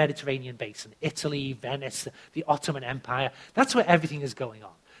here in the Mediterranean basin. Italy, Venice, the Ottoman Empire. That's where everything is going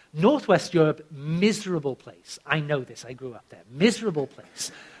on. Northwest Europe, miserable place. I know this. I grew up there. Miserable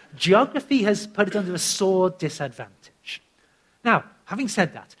place. Geography has put it under a sore disadvantage. Now, having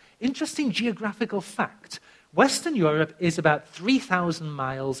said that, interesting geographical fact. Western Europe is about 3,000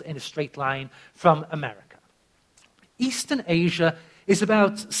 miles in a straight line from America. Eastern Asia is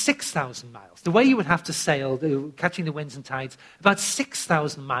about 6,000 miles. The way you would have to sail, catching the winds and tides, about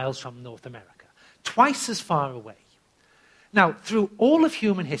 6,000 miles from North America. Twice as far away. Now, through all of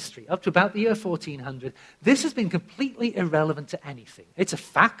human history, up to about the year 1400, this has been completely irrelevant to anything. It's a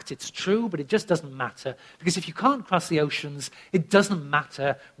fact, it's true, but it just doesn't matter. Because if you can't cross the oceans, it doesn't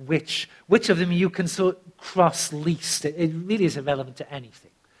matter which of them you can cross least. It really is irrelevant to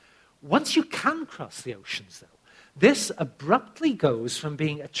anything. Once you can cross the oceans, though, this abruptly goes from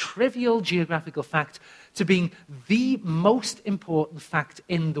being a trivial geographical fact to being the most important fact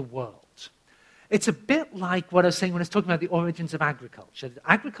in the world. It's a bit like what I was saying when I was talking about the origins of agriculture.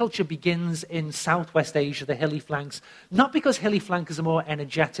 Agriculture begins in Southwest Asia, the hilly flanks, not because hilly flankers are more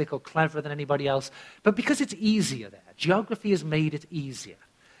energetic or cleverer than anybody else, but because it's easier there. Geography has made it easier.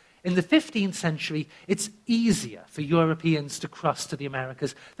 In the 15th century, it's easier for Europeans to cross to the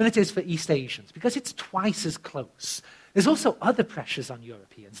Americas than it is for East Asians, because it's twice as close. There's also other pressures on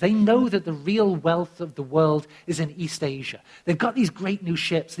Europeans. They know that the real wealth of the world is in East Asia. They've got these great new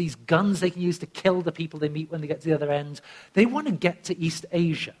ships, these guns they can use to kill the people they meet when they get to the other end. They want to get to East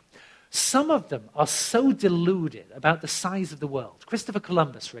Asia. Some of them are so deluded about the size of the world. Christopher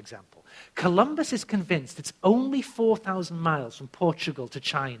Columbus, for example. Columbus is convinced it's only 4,000 miles from Portugal to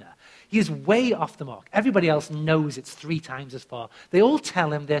China. He is way off the mark. Everybody else knows it's 3 times as far. They all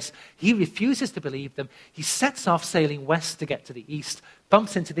tell him this. He refuses to believe them. He sets off sailing west to get to the east,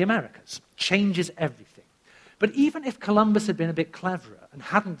 bumps into the Americas, changes everything. But even if Columbus had been a bit cleverer and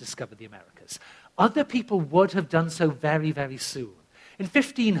hadn't discovered the Americas, other people would have done so very, very soon. In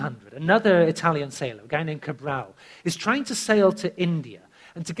 1500, another Italian sailor, a guy named Cabral, is trying to sail to India.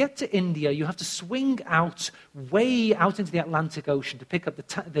 And to get to India, you have to swing out, way out into the Atlantic Ocean to pick up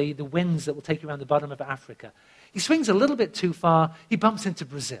the winds that will take you around the bottom of Africa. He swings a little bit too far, he bumps into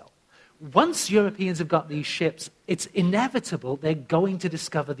Brazil. Once Europeans have got these ships, it's inevitable they're going to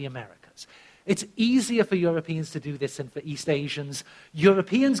discover the Americas. It's easier for Europeans to do this than for East Asians.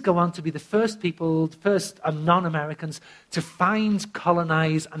 Europeans go on to be the first people, first non-Americans, to find,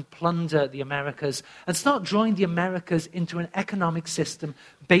 colonize, and plunder the Americas and start drawing the Americas into an economic system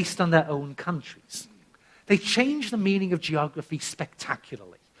based on their own countries. They change the meaning of geography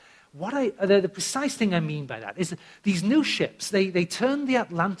spectacularly. The precise thing I mean by that is that these new ships, they turn the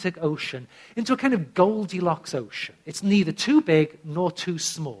Atlantic Ocean into a kind of Goldilocks ocean. It's neither too big nor too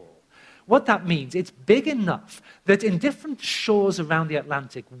small. What that means, it's big enough that in different shores around the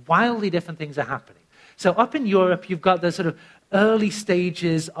Atlantic, wildly different things are happening. So up in Europe, you've got the sort of early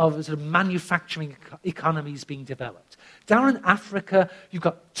stages of sort of manufacturing economies being developed. Down in Africa, you've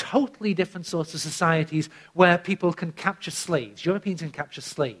got totally different sorts of societies where people can capture slaves. Europeans can capture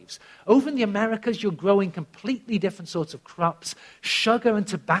slaves. Over in the Americas, you're growing completely different sorts of crops. Sugar and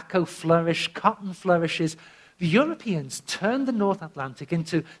tobacco flourish, cotton flourishes. The Europeans turned the North Atlantic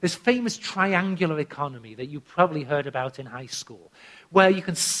into this famous triangular economy that you probably heard about in high school, where you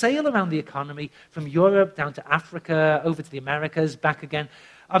can sail around the economy from Europe down to Africa, over to the Americas, back again,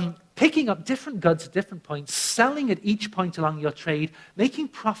 picking up different goods at different points, selling at each point along your trade, making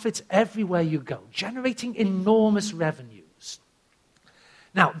profits everywhere you go, generating enormous revenues.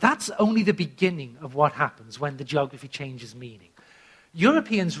 Now, that's only the beginning of what happens when the geography changes meaning.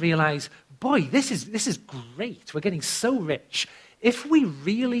 Europeans realize, boy, this is great. We're getting so rich. If we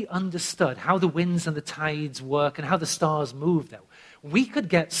really understood how the winds and the tides work and how the stars move, though, we could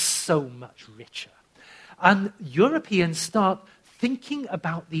get so much richer. And Europeans start thinking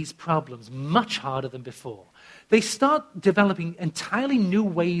about these problems much harder than before. They start developing entirely new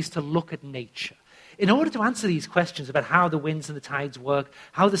ways to look at nature. In order to answer these questions about how the winds and the tides work,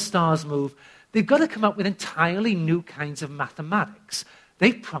 how the stars move, they've got to come up with entirely new kinds of mathematics.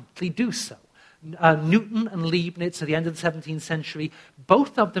 They promptly do so. Newton and Leibniz at the end of the 17th century,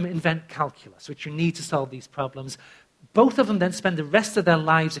 both of them invent calculus, which you need to solve these problems. Both of them then spend the rest of their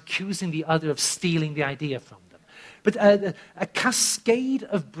lives accusing the other of stealing the idea from them. But a cascade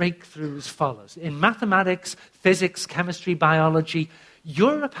of breakthroughs follows. In mathematics, physics, chemistry, biology,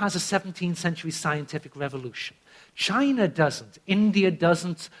 Europe has a 17th century scientific revolution. China doesn't, India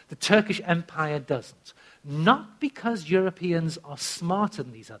doesn't, the Turkish Empire doesn't. Not because Europeans are smarter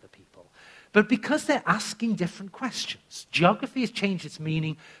than these other people, but because they're asking different questions. Geography has changed its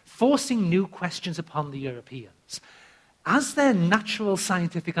meaning, forcing new questions upon the Europeans. As their natural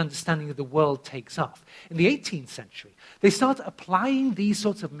scientific understanding of the world takes off, in the 18th century, they start applying these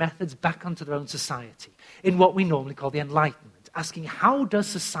sorts of methods back onto their own society in what we normally call the Enlightenment, asking how does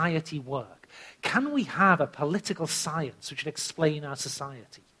society work? Can we have a political science which would explain our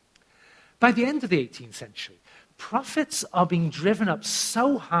society? By the end of the 18th century, profits are being driven up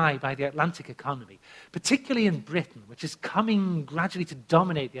so high by the Atlantic economy, particularly in Britain, which is coming gradually to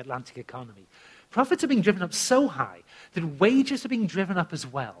dominate the Atlantic economy. Profits are being driven up so high that wages are being driven up as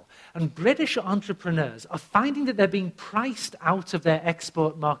well. And British entrepreneurs are finding that they're being priced out of their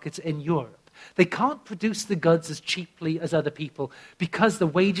export markets in Europe. They can't produce the goods as cheaply as other people because the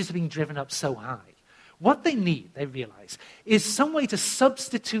wages are being driven up so high. What they need, they realize, is some way to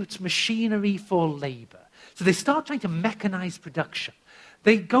substitute machinery for labor. So they start trying to mechanize production.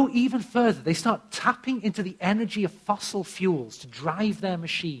 They go even further. They start tapping into the energy of fossil fuels to drive their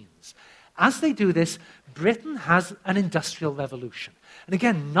machines. As they do this, Britain has an industrial revolution. And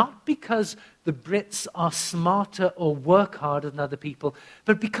again, not because the Brits are smarter or work harder than other people,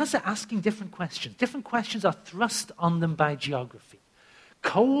 but because they're asking different questions. Different questions are thrust on them by geography.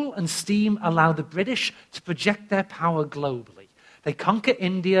 Coal and steam allow the British to project their power globally. They conquer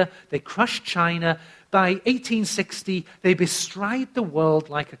India, they crush China. By 1860, they bestride the world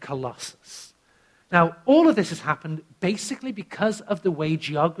like a colossus. Now, all of this has happened basically because of the way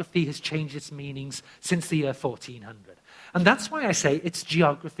geography has changed its meanings since the year 1400. And that's why I say it's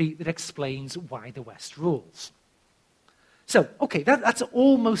geography that explains why the West rules. So, okay, that's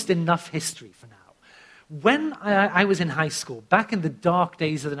almost enough history for now. When I was in high school, back in the dark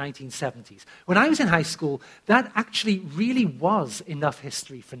days of the 1970s, when I was in high school, that actually really was enough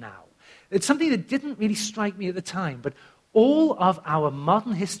history for now. It's something that didn't really strike me at the time, but all of our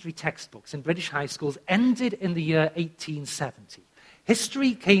modern history textbooks in British high schools ended in the year 1870.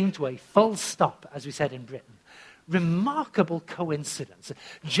 History came to a full stop, as we said in Britain. Remarkable coincidence.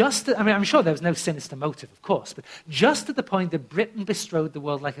 I'm sure there was no sinister motive, of course, but just at the point that Britain bestrode the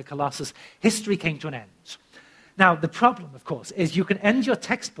world like a colossus, history came to an end. Now, the problem, of course, is you can end your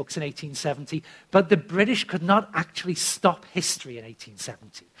textbooks in 1870, but the British could not actually stop history in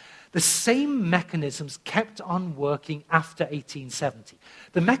 1870. The same mechanisms kept on working after 1870.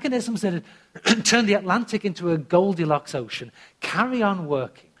 The mechanisms that had turned the Atlantic into a Goldilocks ocean carry on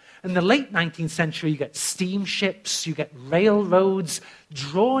working. In the late 19th century, you get steamships, you get railroads,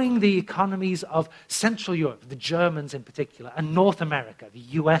 drawing the economies of Central Europe, the Germans in particular, and North America, the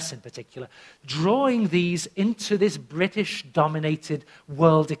US in particular, drawing these into this British-dominated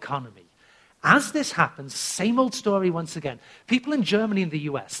world economy. As this happens, same old story once again. People in Germany and the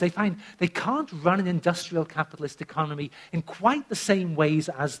US, they find they can't run an industrial capitalist economy in quite the same ways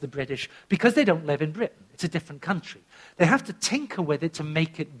as the British because they don't live in Britain. It's a different country. They have to tinker with it to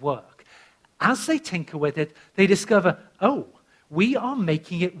make it work. As they tinker with it, they discover, oh, we are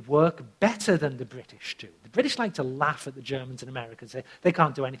making it work better than the British do. The British like to laugh at the Germans and Americans. They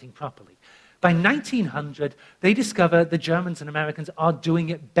can't do anything properly. By 1900, they discover the Germans and Americans are doing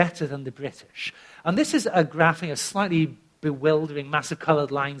it better than the British. And this is a graphic, a slightly bewildering mass of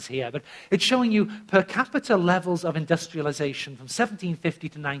colored lines here, but it's showing you per capita levels of industrialization from 1750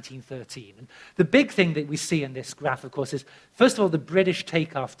 to 1913. And the big thing that we see in this graph, of course, is, first of all, the British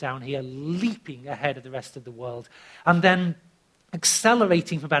takeoff down here, leaping ahead of the rest of the world, and then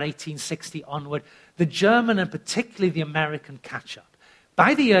accelerating from about 1860 onward, the German and particularly the American catch-up.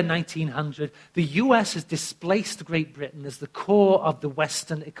 By the year 1900, the US has displaced Great Britain as the core of the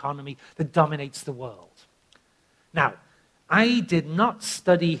Western economy that dominates the world. Now, I did not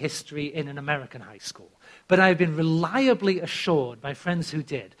study history in an American high school, but I've been reliably assured by friends who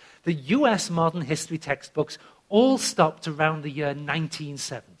did that US modern history textbooks all stopped around the year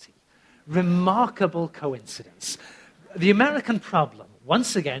 1970. Remarkable coincidence. The American problem,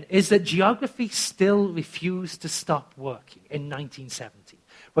 once again, is that geography still refused to stop working in 1970,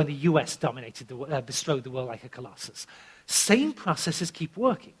 when the US bestrode the world like a colossus. Same processes keep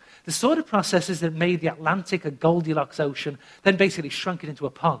working. The sort of processes that made the Atlantic a Goldilocks ocean, then basically shrunk it into a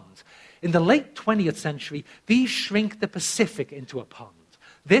pond. In the late 20th century, these shrink the Pacific into a pond.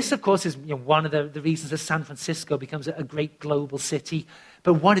 This, of course, is one of the reasons that San Francisco becomes a great global city.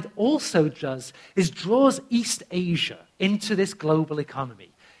 But what it also does is draws East Asia into this global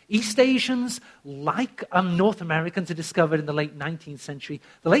economy. East Asians, like North Americans, are discovered in the late 19th century.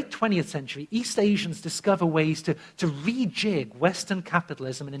 The late 20th century, East Asians discover ways to rejig Western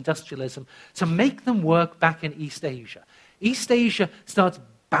capitalism and industrialism to make them work back in East Asia. East Asia starts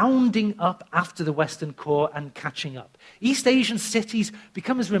bounding up after the Western core and catching up. East Asian cities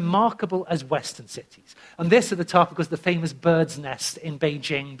become as remarkable as Western cities. And this at the top, of course, the famous bird's nest in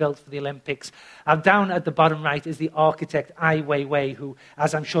Beijing, built for the Olympics. And down at the bottom right is the architect Ai Weiwei, who,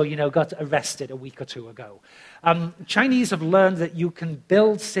 as I'm sure you know, got arrested a week or two ago. Chinese have learned that you can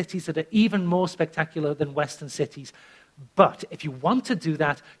build cities that are even more spectacular than Western cities. But if you want to do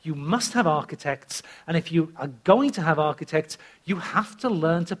that, you must have architects. And if you are going to have architects, you have to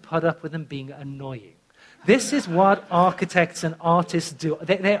learn to put up with them being annoying. This is what architects and artists do.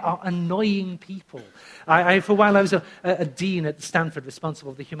 They are annoying people. For a while, I was a dean at Stanford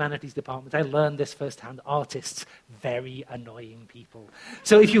responsible for the humanities department. I learned this firsthand. Artists, very annoying people.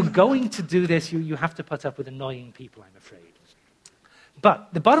 So if you're going to do this, you have to put up with annoying people, I'm afraid.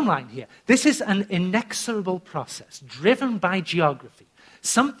 But the bottom line here, this is an inexorable process driven by geography,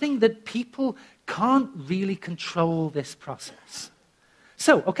 something that people can't really control this process.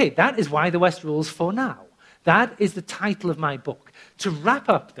 So, okay, that is why the West rules for now. That is the title of my book. To wrap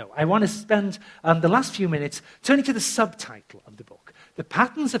up, though, I want to spend the last few minutes turning to the subtitle of the book, The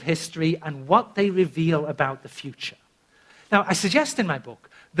Patterns of History and What They Reveal About the Future. Now, I suggest in my book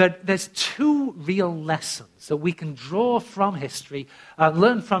that there's two real lessons that we can draw from history,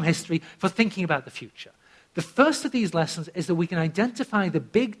 learn from history for thinking about the future. The first of these lessons is that we can identify the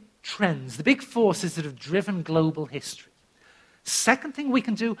big trends, the big forces that have driven global history. Second thing we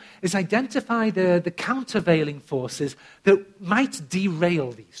can do is identify the countervailing forces that might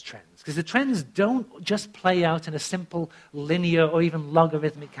derail these trends, because the trends don't just play out in a simple linear or even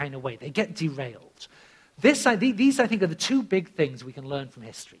logarithmic kind of way. They get derailed. These, I think, are the two big things we can learn from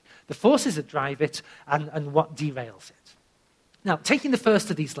history. The forces that drive it and what derails it. Now, taking the first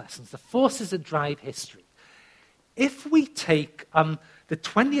of these lessons, the forces that drive history. If we take the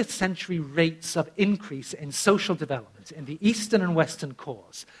 20th century rates of increase in social development in the Eastern and Western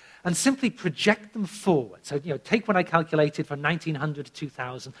cores and simply project them forward, so take what I calculated from 1900 to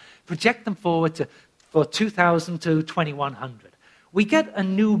 2000, project them forward for 2000 to 2100, we get a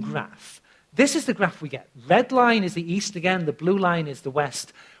new graph. This is the graph we get. Red line is the East again, the blue line is the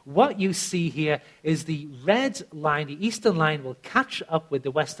West. What you see here is the red line, the Eastern line, will catch up with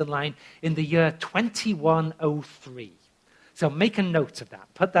the Western line in the year 2103. So make a note of that.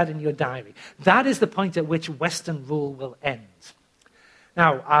 Put that in your diary. That is the point at which Western rule will end.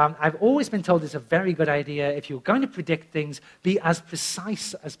 Now, I've always been told it's a very good idea, if you're going to predict things, be as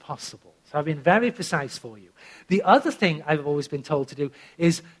precise as possible. So I've been very precise for you. The other thing I've always been told to do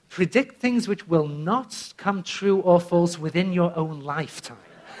is predict things which will not come true or false within your own lifetime.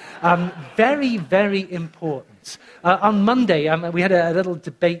 Very, very important. On Monday, we had a little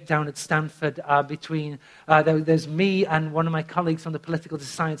debate down at Stanford between, there's me and one of my colleagues from the political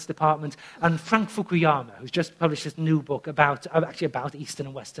science department, and Frank Fukuyama, who's just published this new book about Eastern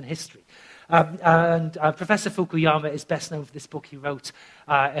and Western history. Professor Fukuyama is best known for this book he wrote,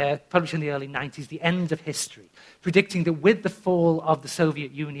 published in the early 90s, The End of History, predicting that with the fall of the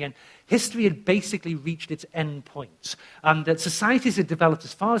Soviet Union, history had basically reached its end point, and that societies had developed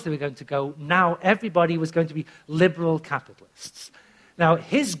as far as they were going to go. Now everybody was going to be liberal capitalists. Now,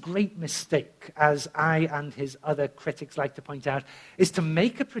 his great mistake, as I and his other critics like to point out, is to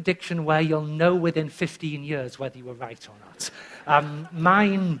make a prediction where you'll know within 15 years whether you were right or not.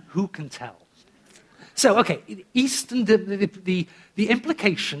 Mine, who can tell? So, okay, the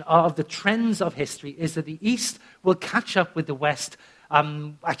implication of the trends of history is that the East will catch up with the West,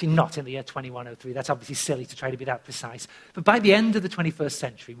 actually not in the year 2103. That's obviously silly to try to be that precise. But by the end of the 21st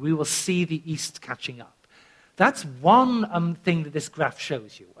century, we will see the East catching up. That's one thing that this graph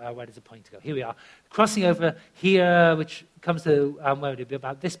shows you. Where does the pointer go? Here we are. Crossing over here, which comes to, where would it be?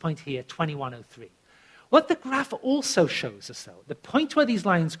 About this point here, 2103. What the graph also shows us, though, the point where these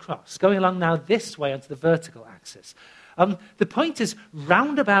lines cross, going along now this way onto the vertical axis, the point is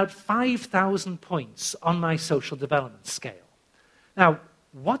round about 5,000 points on my social development scale. Now,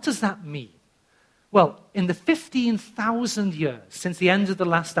 what does that mean? Well, in the 15,000 years since the end of the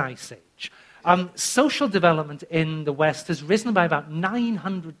last ice age, social development in the West has risen by about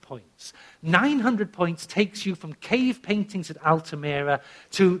 900 points. 900 points takes you from cave paintings at Altamira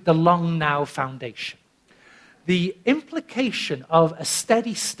to the Long Now Foundation. The implication of a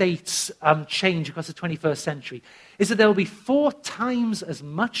steady state change across the 21st century is that there will be 4 times as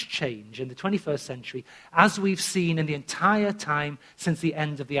much change in the 21st century as we've seen in the entire time since the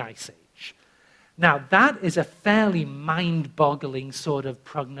end of the Ice Age. Now, that is a fairly mind-boggling sort of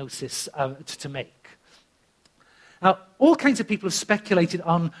prognosis to make. Now, all kinds of people have speculated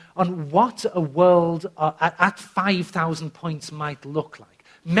on what a world at 5,000 points might look like.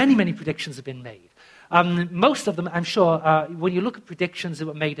 Many, many predictions have been made. Most of them, I'm sure, when you look at predictions that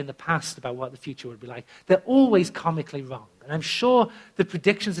were made in the past about what the future would be like, they're always comically wrong. And I'm sure the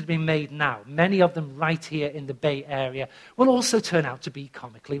predictions that have been made now, many of them right here in the Bay Area, will also turn out to be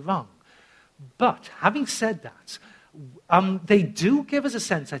comically wrong. But having said that, they do give us a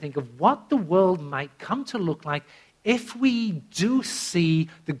sense, I think, of what the world might come to look like if we do see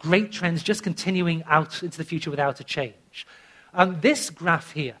the great trends just continuing out into the future without a change. This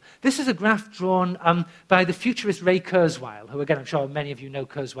graph here, this is a graph drawn by the futurist Ray Kurzweil, who, again, I'm sure many of you know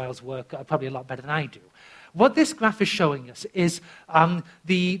Kurzweil's work probably a lot better than I do. What this graph is showing us is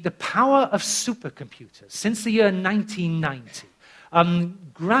the power of supercomputers since the year 1990.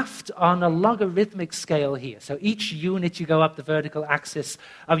 Graphed on a logarithmic scale here. So each unit you go up the vertical axis,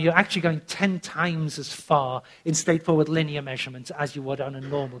 you're actually going 10 times as far in straightforward linear measurements as you would on a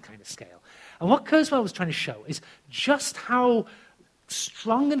normal kind of scale. And what Kurzweil was trying to show is just how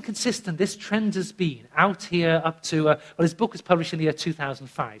strong and consistent this trend has been out here up to, well, his book was published in the year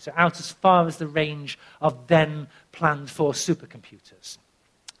 2005, so out as far as the range of then planned for supercomputers.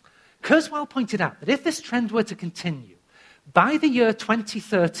 Kurzweil pointed out that if this trend were to continue, by the year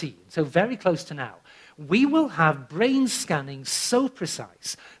 2013, so very close to now, we will have brain scanning so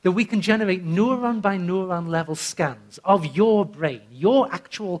precise that we can generate neuron by neuron level scans of your brain. Your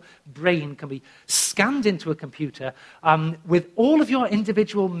actual brain can be scanned into a computer with all of your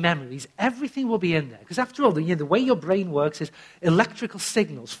individual memories. Everything will be in there. Because after all, the way your brain works is electrical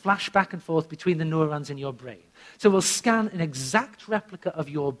signals flash back and forth between the neurons in your brain. So we'll scan an exact replica of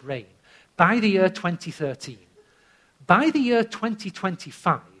your brain by the year 2013. By the year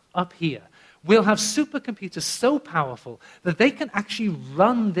 2025, up here, we'll have supercomputers so powerful that they can actually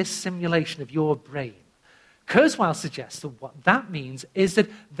run this simulation of your brain. Kurzweil suggests that what that means is that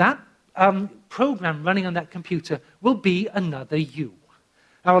that program running on that computer will be another you.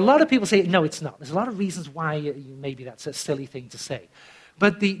 Now, a lot of people say, no, it's not. There's a lot of reasons why maybe that's a silly thing to say.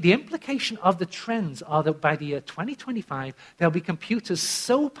 But the implication of the trends are that by the year 2025, there'll be computers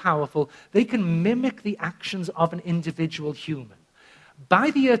so powerful they can mimic the actions of an individual human. By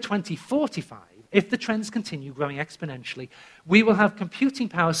the year 2045, if the trends continue growing exponentially, we will have computing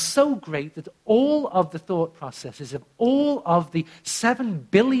power so great that all of the thought processes of all of the 7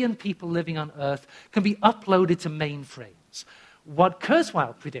 billion people living on Earth can be uploaded to mainframes. What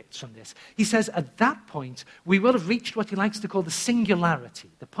Kurzweil predicts from this, he says at that point, we will have reached what he likes to call the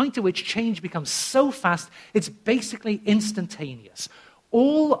singularity, the point at which change becomes so fast, it's basically instantaneous.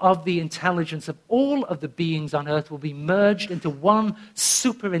 all of the intelligence of all of the beings on Earth will be merged into one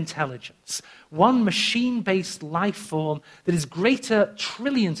superintelligence, one machine-based life form that is greater,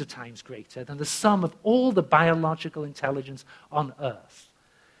 trillions of times greater than the sum of all the biological intelligence on Earth.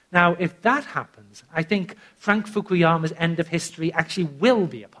 Now, if that happens, I think Frank Fukuyama's end of history actually will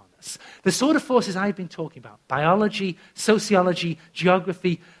be upon us. The sort of forces I've been talking about, biology, sociology,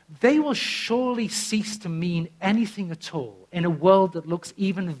 geography, they will surely cease to mean anything at all in a world that looks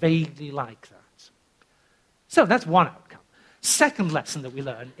even vaguely like that. So that's one outcome. Second lesson that we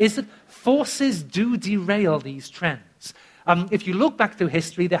learn is that forces do derail these trends. If you look back through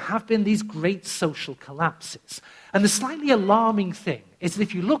history, there have been these great social collapses. And the slightly alarming thing is that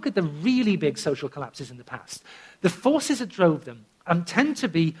if you look at the really big social collapses in the past, the forces that drove them tend to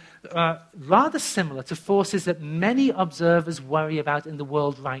be rather similar to forces that many observers worry about in the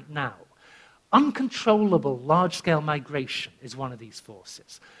world right now. Uncontrollable large-scale migration is one of these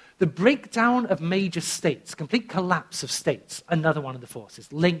forces. The breakdown of major states, complete collapse of states, another one of the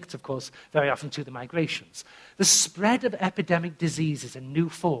forces, linked, of course, very often to the migrations. The spread of epidemic diseases in new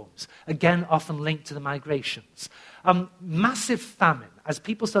forms, again, often linked to the migrations. Massive famine, as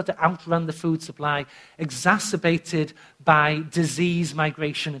people start to outrun the food supply, exacerbated by disease,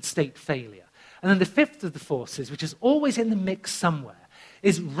 migration, and state failure. And then the fifth of the forces, which is always in the mix somewhere,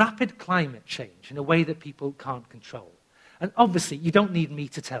 is rapid climate change in a way that people can't control. And obviously, you don't need me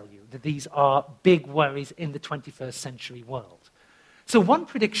to tell you that these are big worries in the 21st century world. So one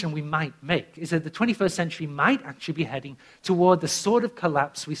prediction we might make is that the 21st century might actually be heading toward the sort of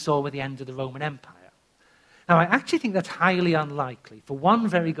collapse we saw with the end of the Roman Empire. Now, I actually think that's highly unlikely for one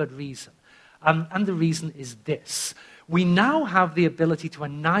very good reason. And the reason is this. We now have the ability to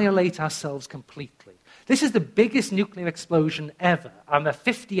annihilate ourselves completely. This is the biggest nuclear explosion ever, a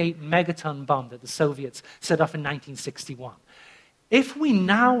 58 megaton bomb that the Soviets set off in 1961. If we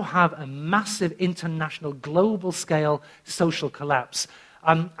now have a massive international, global-scale social collapse,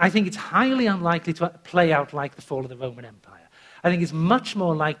 I think it's highly unlikely to play out like the fall of the Roman Empire. I think it's much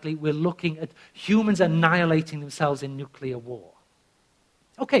more likely we're looking at humans annihilating themselves in nuclear war.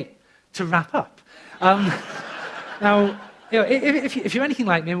 Okay, to wrap up. Now, if you're anything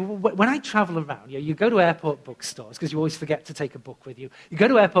like me, when I travel around, you go to airport bookstores, because you always forget to take a book with you. You go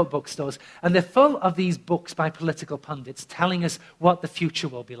to airport bookstores, and they're full of these books by political pundits telling us what the future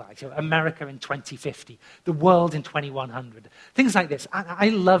will be like. America in 2050, the world in 2100, things like this. I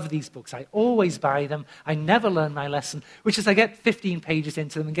love these books. I always buy them. I never learn my lesson, which is I get 15 pages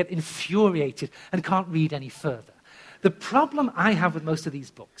into them and get infuriated and can't read any further. The problem I have with most of these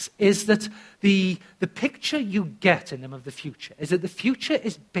books is that the picture you get in them of the future is that the future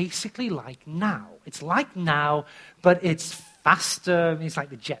is basically like now. It's like now, but it's faster. I mean, it's like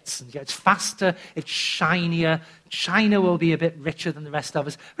the Jetsons. It's faster, it's shinier. China will be a bit richer than the rest of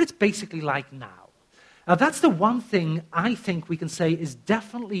us, but it's basically like now. Now, that's the one thing I think we can say is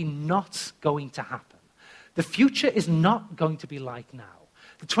definitely not going to happen. The future is not going to be like now.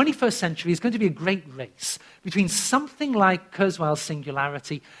 The 21st century is going to be a great race between something like Kurzweil's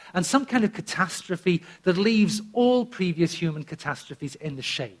singularity and some kind of catastrophe that leaves all previous human catastrophes in the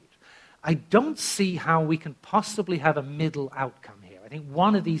shade. I don't see how we can possibly have a middle outcome here. I think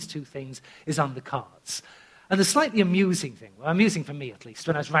one of these two things is on the cards. And the slightly amusing thing, well, amusing for me at least,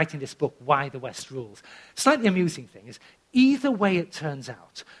 when I was writing this book, Why the West Rules, slightly amusing thing is either way it turns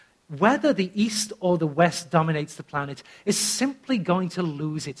out, whether the East or the West dominates the planet is simply going to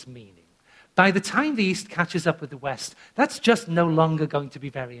lose its meaning. By the time the East catches up with the West, that's just no longer going to be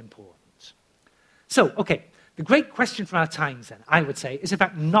very important. So, okay, the great question for our times then, I would say, is in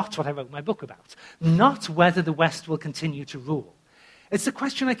fact not what I wrote my book about. Not whether the West will continue to rule. It's the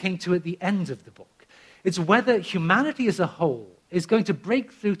question I came to at the end of the book. It's whether humanity as a whole is going to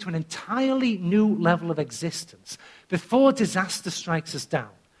break through to an entirely new level of existence before disaster strikes us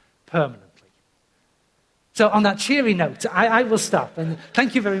down permanently. So on that cheery note, I will stop. And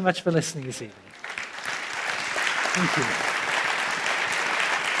thank you very much for listening this evening. Thank you.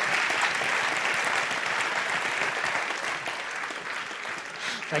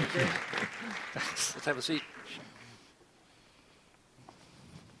 Thank you. Thanks. Let's have a seat.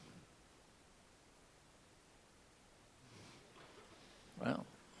 Well.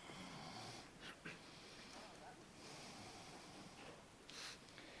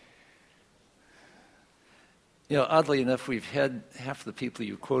 Oddly enough, we've had half the people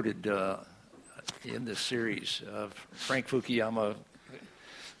you quoted in this series. Frank Fukuyama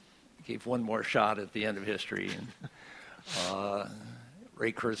gave one more shot at the end of history, and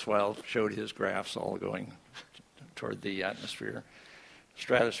Ray Kurzweil showed his graphs all going toward the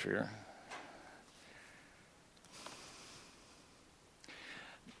stratosphere.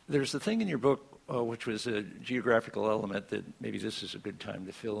 There's a thing in your book, which was a geographical element that maybe this is a good time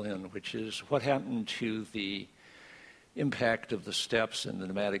to fill in, which is what happened to the impact of the steppes and the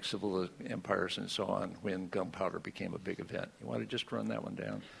nomadic civil empires and so on when gunpowder became a big event. You want to just run that one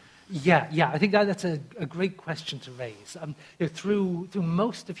down? Yeah, I think that's a great question to raise. Through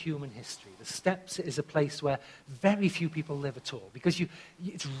most of human history, the steppes is a place where very few people live at all, because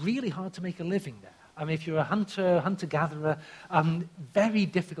it's really hard to make a living there. I mean, if you're a hunter-gatherer, very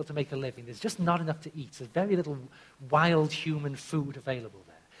difficult to make a living. There's just not enough to eat. There's very little wild human food available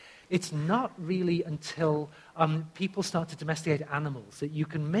there. It's not really until people start to domesticate animals that you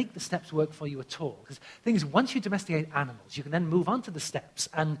can make the steppes work for you at all. Because the thing is, once you domesticate animals, you can then move on to the steppes.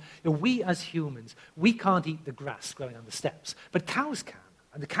 And we as humans, we can't eat the grass growing on the steppes, but cows can.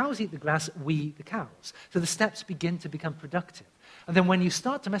 And the cows eat the grass, we eat the cows. So the steppes begin to become productive. And then when you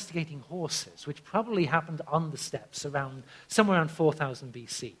start domesticating horses, which probably happened on the steppes somewhere around 4000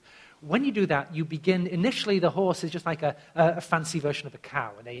 BC, when you do that, you begin, initially the horse is just like a fancy version of a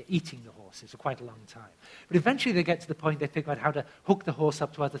cow, and they're eating the horses for quite a long time. But eventually they get to the point they figure out how to hook the horse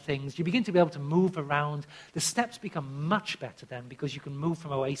up to other things. You begin to be able to move around. The steppes become much better then, because you can move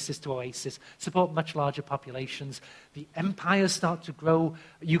from oasis to oasis, support much larger populations. The empires start to grow.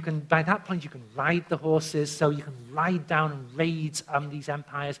 By that point, you can ride the horses, so you can ride down and raid these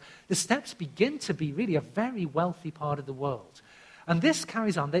empires. The steppes begin to be really a very wealthy part of the world. And this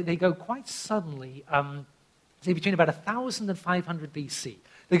carries on. They go quite suddenly, say between about 1000 and 500 BC.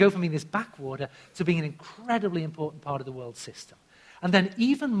 They go from being this backwater to being an incredibly important part of the world system. And then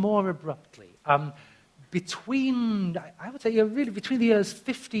even more abruptly, between the years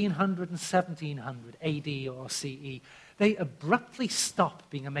 1500 and 1700 AD or CE, they abruptly stop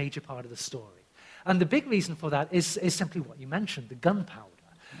being a major part of the story. And the big reason for that is simply what you mentioned, the gunpowder.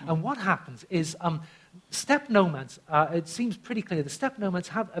 And what happens is steppe nomads, it seems pretty clear, the steppe nomads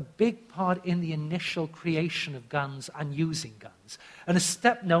have a big part in the initial creation of guns and using guns. And a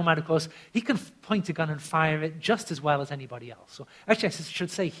steppe nomad, of course, he can point a gun and fire it just as well as anybody else. So actually, I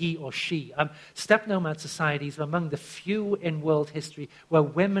should say he or she. Steppe nomad societies are among the few in world history where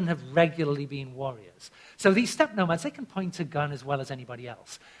women have regularly been warriors. So these steppe nomads, they can point a gun as well as anybody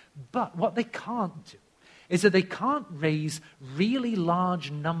else. But what they can't do is that they can't raise really large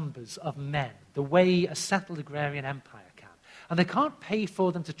numbers of men the way a settled agrarian empire can. And they can't pay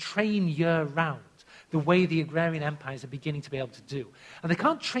for them to train year-round the way the agrarian empires are beginning to be able to do. And they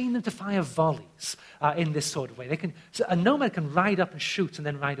can't train them to fire volleys in this sort of way. So a nomad can ride up and shoot and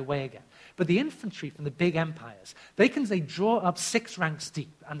then ride away again. But the infantry from the big empires, they draw up 6 ranks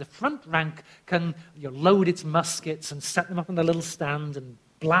deep, and the front rank can load its muskets and set them up on the little stand and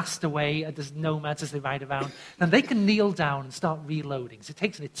blast away at the nomads as they ride around. Then they can kneel down and start reloading. So it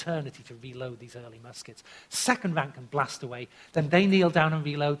takes an eternity to reload these early muskets. Second rank can blast away. Then they kneel down and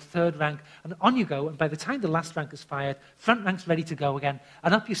reload. Third rank, and on you go. And by the time the last rank is fired, front rank's ready to go again.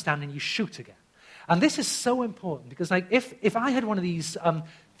 And up you stand and you shoot again. And this is so important because, if I had one of these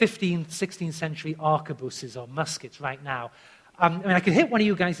 15th, 16th century arquebuses or muskets right now, I could hit one of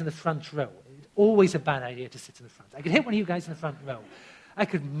you guys in the front row. It's always a bad idea to sit in the front. I could hit one of you guys in the front row. I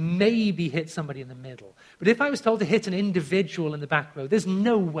could maybe hit somebody in the middle. But if I was told to hit an individual in the back row, there's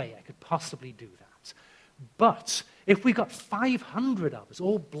no way I could possibly do that. But if we got 500 of us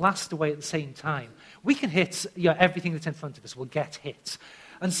all blast away at the same time, we can hit everything that's in front of us will get hit.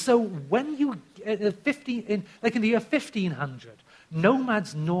 And so when in the year 1500,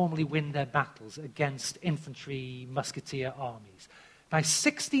 nomads normally win their battles against infantry, musketeer armies. By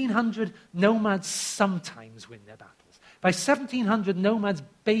 1600, nomads sometimes win their battles. By 1700, nomads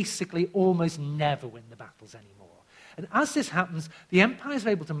basically almost never win the battles anymore. And as this happens, the empires are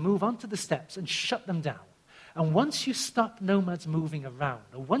able to move onto the steppes and shut them down. And once you stop nomads moving around,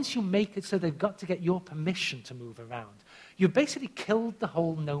 or once you make it so they've got to get your permission to move around, you've basically killed the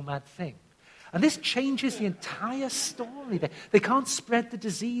whole nomad thing. And this changes the entire story. They can't spread the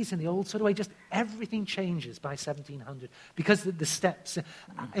disease in the old sort of way. Just everything changes by 1700 because the steppes,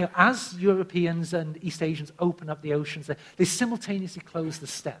 as Europeans and East Asians open up the oceans, they simultaneously close the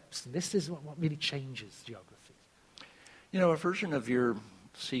steppes. And this is what really changes geography. A version of your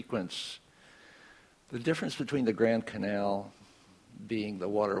sequence, the difference between the Grand Canal being the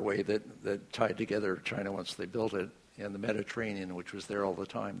waterway that tied together China once they built it, and the Mediterranean, which was there all the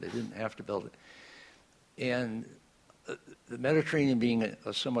time. They didn't have to build it. And the Mediterranean being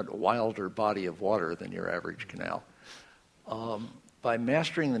a somewhat wilder body of water than your average canal. By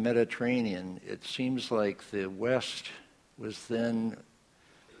mastering the Mediterranean, it seems like the West was then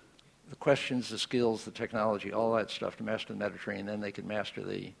the questions, the skills, the technology, all that stuff to master the Mediterranean. Then they could master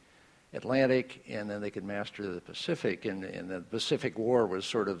the Atlantic, and then they could master the Pacific. And the Pacific War was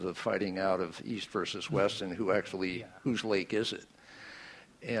sort of the fighting out of East versus West, and whose lake is it?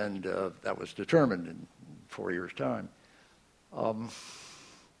 And that was determined in 4 years' time.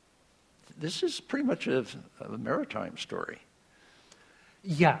 This is pretty much a maritime story.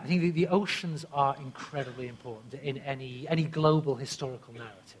 Yeah, I think the oceans are incredibly important in any global historical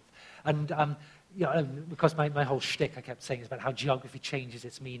narrative. And because my whole shtick, I kept saying, is about how geography changes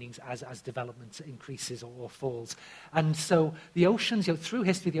its meanings as development increases or falls. And so the oceans, through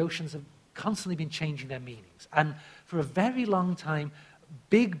history, the oceans have constantly been changing their meanings. And for a very long time,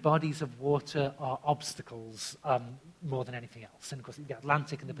 big bodies of water are obstacles more than anything else. And of course, the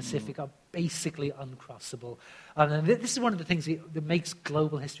Atlantic and the Pacific are basically uncrossable. And this is one of the things that makes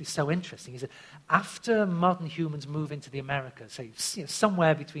global history so interesting, is that after modern humans move into the Americas, say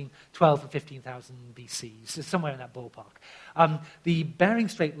somewhere between 12 and 15,000 BC, so somewhere in that ballpark, the Bering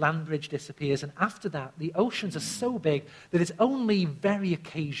Strait land bridge disappears, and after that, the oceans are so big that it's only very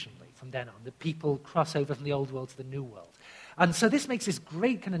occasionally from then on that people cross over from the old world to the new world. And so this makes this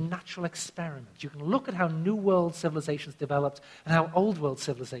great kind of natural experiment. You can look at how New World civilizations developed and how Old World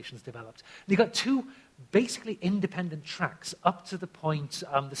civilizations developed. And you've got two basically independent tracks up to the point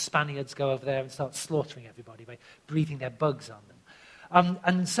the Spaniards go over there and start slaughtering everybody by breathing their bugs on them.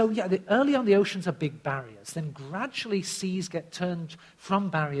 And so, early on the oceans are big barriers. Then gradually seas get turned from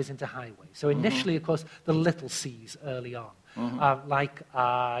barriers into highways. So initially, of course, the little seas early on. Like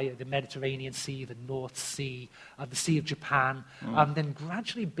the Mediterranean Sea, the North Sea, the Sea of Japan, then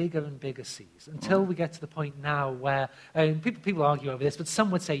gradually bigger and bigger seas, until we get to the point now where, people argue over this, but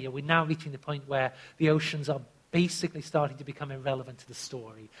some would say we're now reaching the point where the oceans are basically starting to become irrelevant to the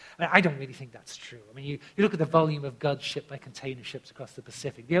story. I don't really think that's true. I mean, you look at the volume of goods shipped by container ships across the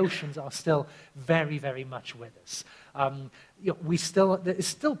Pacific. The oceans are still very, very much with us. It's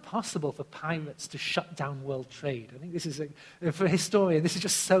still possible for pirates to shut down world trade. I think this is, for a historian, this is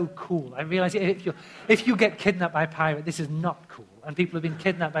just so cool. I realize if you get kidnapped by a pirate, this is not cool. And people who've been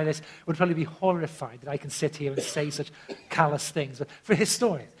kidnapped by this would probably be horrified that I can sit here and say such callous things. But for a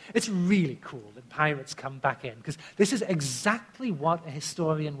historian, it's really cool that pirates come back in, because this is exactly what a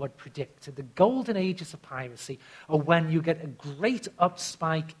historian would predict. The golden ages of piracy are when you get a great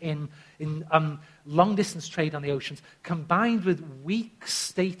upspike in long-distance trade on the oceans, combined with weak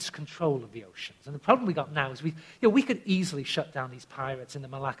state control of the oceans. And the problem we got now is we could easily shut down these pirates in the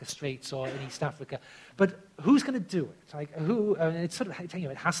Malacca Straits or in East Africa, but who's going to do it? It's sort of,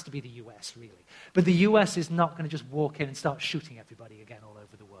 it has to be the US, really. But the US is not going to just walk in and start shooting everybody again all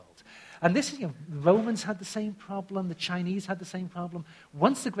over the world. And this is, the Romans had the same problem, the Chinese had the same problem.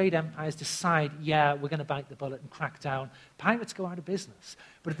 Once the great empires decide, we're going to bite the bullet and crack down, pirates go out of business.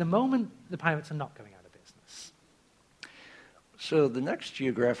 But at the moment, the pirates are not going out of business. So the next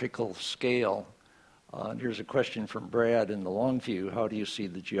geographical scale, and here's a question from Brad in the long view: how do you see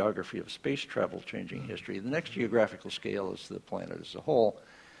the geography of space travel changing history? The next geographical scale is the planet as a whole,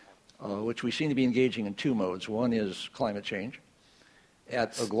 which we seem to be engaging in two modes. One is climate change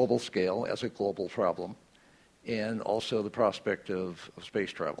at a global scale as a global problem, and also the prospect of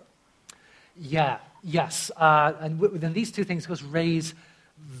space travel. Yes. And then these two things, of course, raise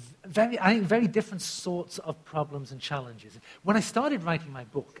very different sorts of problems and challenges. When I started writing my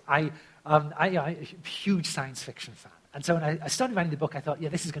book, I'm a huge science fiction fan. And so when I started writing the book, I thought,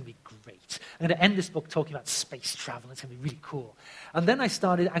 this is going to be great. I'm going to end this book talking about space travel. It's going to be really cool. And then I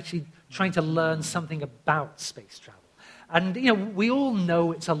started actually trying to learn something about space travel. And, we all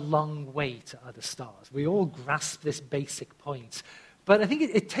know it's a long way to other stars. We all grasp this basic point. But I think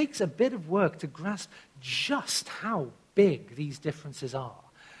it takes a bit of work to grasp just how big these differences are.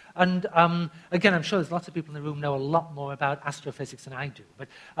 And again, I'm sure there's lots of people in the room know a lot more about astrophysics than I do. But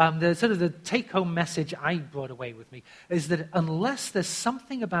the take-home message I brought away with me is that unless there's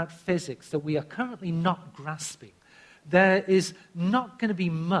something about physics that we are currently not grasping, there is not going to be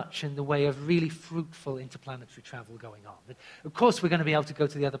much in the way of really fruitful interplanetary travel going on. But of course, we're going to be able to go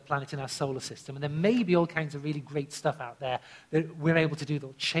to the other planets in our solar system, and there may be all kinds of really great stuff out there that we're able to do that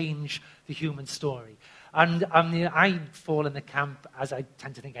will change the human story. And I fall in the camp, as I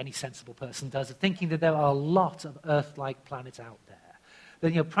tend to think any sensible person does, of thinking that there are a lot of Earth-like planets out there.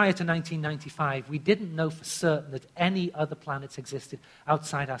 That, prior to 1995, we didn't know for certain that any other planets existed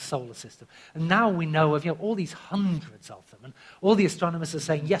outside our solar system. And now we know of all these hundreds of them. And all the astronomers are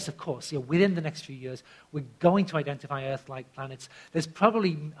saying, yes, of course, within the next few years, we're going to identify Earth-like planets. There's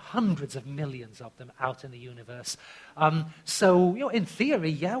probably hundreds of millions of them out in the universe. So, in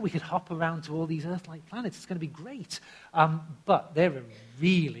theory, we could hop around to all these Earth-like planets. It's going to be great. But they're a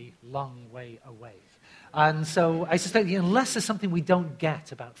really long way away. And so I suspect unless there's something we don't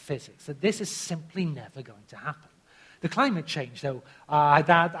get about physics, that this is simply never going to happen. The climate change, though,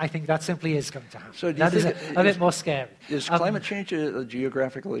 I think that simply is going to happen. So that is a bit more scary. Is climate change a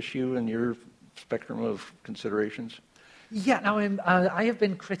geographical issue in your spectrum of considerations? Yeah, now I have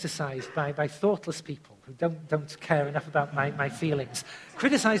been criticized by thoughtless people who don't care enough about my feelings,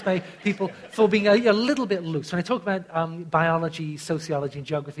 criticized by people for being a little bit loose. When I talk about biology, sociology, and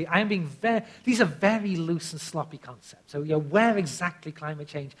geography, I am being these are very loose and sloppy concepts. So where exactly climate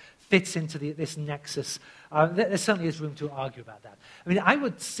change fits into this nexus, there certainly is room to argue about that. I mean, I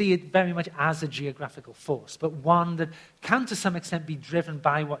would see it very much as a geographical force, but one that can to some extent be driven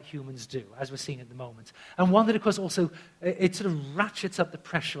by what humans do, as we're seeing at the moment. And one that, of course, also, it sort of ratchets up the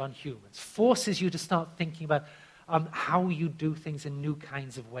pressure on humans, forces you to start thinking about how you do things in new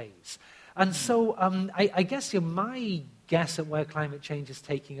kinds of ways. And so I guess my guess at where climate change is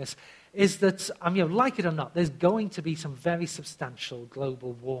taking us is that, like it or not, there's going to be some very substantial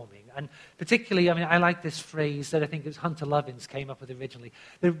global warming. And particularly, I like this phrase that I think it was Hunter Lovins came up with originally,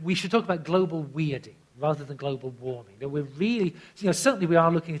 that we should talk about global weirding rather than global warming. That we're really, certainly we are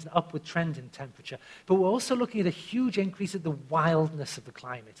looking at an upward trend in temperature, but we're also looking at a huge increase in the wildness of the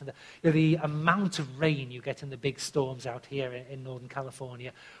climate and the amount of rain you get in the big storms out here in Northern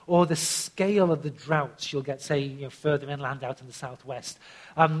California, or the scale of the droughts you'll get, say, further inland out in the southwest,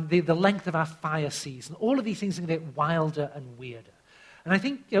 the length of our fire season. All of these things are going to get wilder and weirder. And I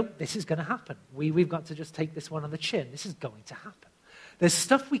think, this is going to happen. We've got to just take this one on the chin. This is going to happen. There's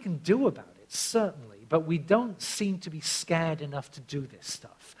stuff we can do about it, certainly, but we don't seem to be scared enough to do this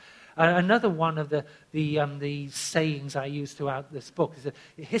stuff. Another one of the sayings I use throughout this book is that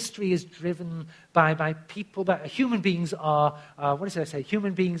history is driven by people, but human beings are,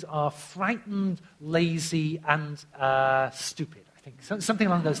 Human beings are frightened, lazy, and stupid. I think something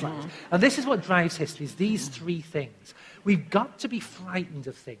along those lines. And this is what drives history, is these three things. We've got to be frightened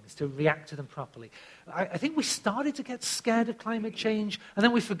of things to react to them properly. I think we started to get scared of climate change, and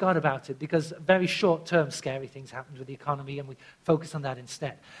then we forgot about it because very short-term scary things happened with the economy, and we focused on that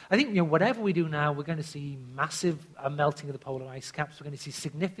instead. I think whatever we do now, we're going to see massive melting of the polar ice caps. We're going to see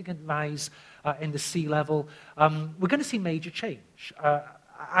significant rise in the sea level. We're going to see major change.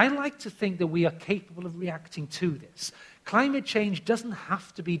 I like to think that we are capable of reacting to this. Climate change doesn't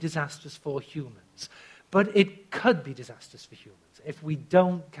have to be disastrous for humans, but it could be disastrous for humans if we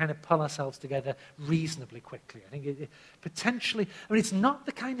don't kind of pull ourselves together reasonably quickly. I think it potentially, it's not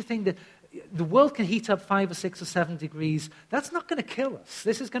the kind of thing that the world can heat up 5 or 6 or 7 degrees. That's not going to kill us.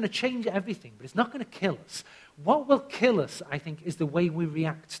 This is going to change everything, but it's not going to kill us. What will kill us, I think, is the way we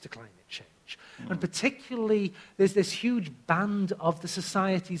react to climate change. And particularly, there's this huge band of the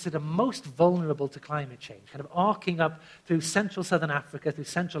societies that are most vulnerable to climate change, kind of arcing up through Central Southern Africa, through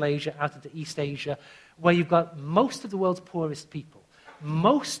Central Asia, out into East Asia, where you've got most of the world's poorest people,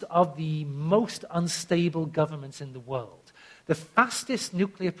 most of the most unstable governments in the world. The fastest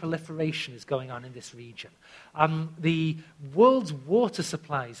nuclear proliferation is going on in this region. The world's water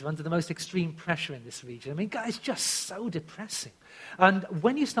supplies are under the most extreme pressure in this region. It's just so depressing. And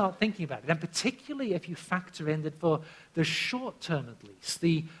when you start thinking about it, and particularly if you factor in that for the short term at least,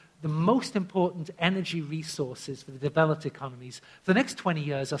 the most important energy resources for the developed economies for the next 20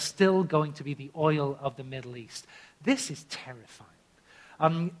 years are still going to be the oil of the Middle East. This is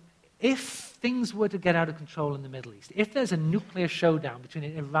terrifying. If things were to get out of control in the Middle East, if there's a nuclear showdown between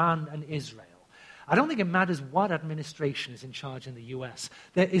Iran and Israel, I don't think it matters what administration is in charge in the US.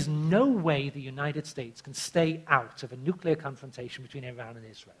 There is no way the United States can stay out of a nuclear confrontation between Iran and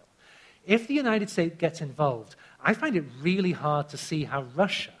Israel. If the United States gets involved, I find it really hard to see how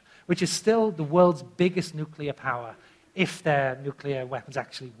Russia, which is still the world's biggest nuclear power, if their nuclear weapons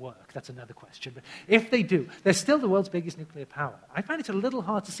actually work, that's another question. But if they do, they're still the world's biggest nuclear power. I find it a little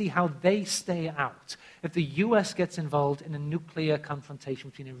hard to see how they stay out if the US gets involved in a nuclear confrontation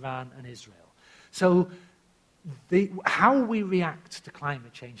between Iran and Israel. So how we react to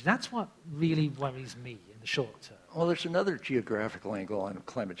climate change, that's what really worries me in the short term. Well, there's another geographical angle on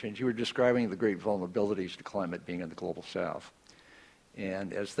climate change. You were describing the great vulnerabilities to climate being in the global south.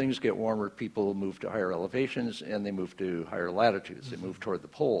 And as things get warmer, people move to higher elevations and they move to higher latitudes. They move toward the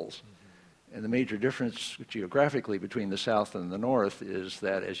poles. And the major difference geographically between the south and the north is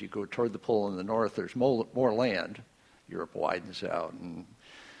that as you go toward the pole in the north, there's more land. Europe widens out and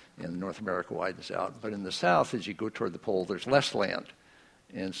North America widens out. But in the south, as you go toward the pole, there's less land.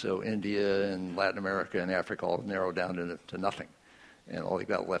 And so India and Latin America and Africa all narrow down to nothing. And all you've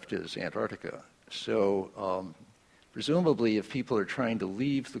got left is Antarctica. So presumably, if people are trying to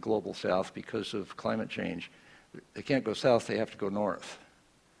leave the global south because of climate change, they can't go south, they have to go north.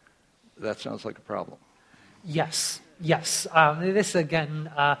 That sounds like a problem. Yes, yes. This,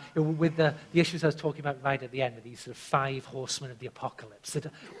 again, with the issues I was talking about right at the end, with these sort of 5 horsemen of the apocalypse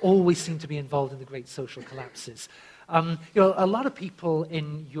that always seem to be involved in the great social collapses. A lot of people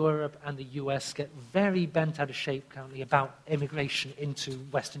in Europe and the US get very bent out of shape currently about immigration into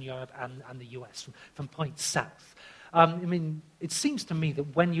Western Europe and the US from points south. It seems to me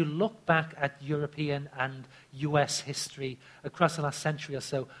that when you look back at European and US history across the last century or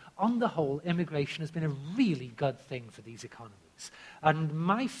so, on the whole, immigration has been a really good thing for these economies. And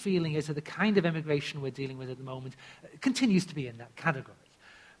my feeling is that the kind of immigration we're dealing with at the moment continues to be in that category.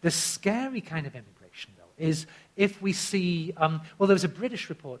 The scary kind of immigration, though, is if we see, there was a British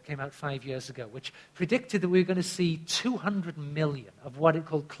report came out 5 years ago which predicted that we were going to see 200 million of what it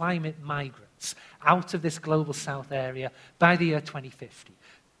called climate migrants out of this global south area by the year 2050.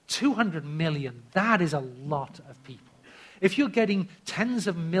 200 million, that is a lot of people. If you're getting tens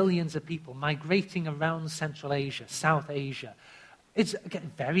of millions of people migrating around Central Asia, South Asia, it's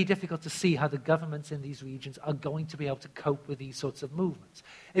again very difficult to see how the governments in these regions are going to be able to cope with these sorts of movements.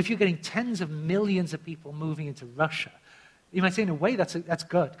 If you're getting tens of millions of people moving into Russia, you might say in a way that's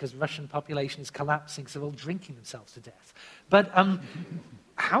good because Russian population is collapsing, so they're all drinking themselves to death. But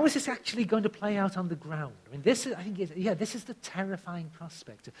how is this actually going to play out on the ground? This is the terrifying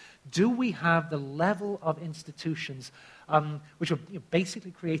prospect. Do we have the level of institutions which were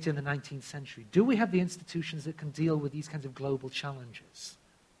basically created in the 19th century? Do we have the institutions that can deal with these kinds of global challenges?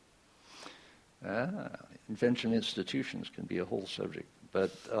 Invention institutions can be a whole subject.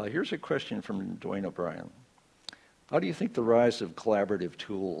 But here's a question from Dwayne O'Brien. How do you think the rise of collaborative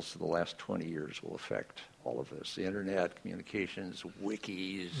tools in the last 20 years will affect all of this? The internet, communications,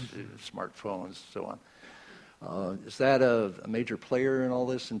 wikis, smartphones, so on. Is that a major player in all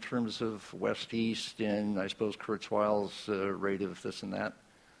this in terms of West-East and, I suppose, Kurzweil's rate of this and that?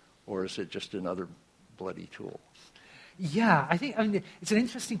 Or is it just another bloody tool? Yeah, I think it's an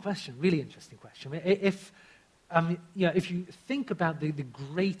interesting question, really interesting question. If you think about the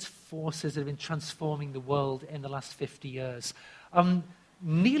great forces that have been transforming the world in the last 50 years,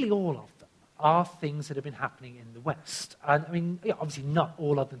 nearly all of them are things that have been happening in the West. And obviously not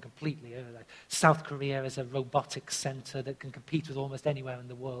all of them completely. Like South Korea is a robotics center that can compete with almost anywhere in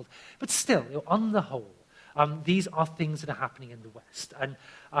the world. But still, on the whole, these are things that are happening in the West. And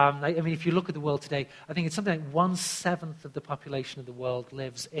if you look at the world today, I think it's something like 1/7 of the population of the world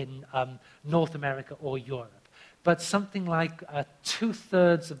lives in North America or Europe. But something like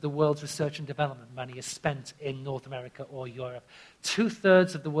 2/3 of the world's research and development money is spent in North America or Europe.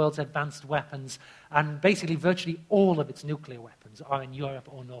 2/3 of the world's advanced weapons, and basically virtually all of its nuclear weapons are in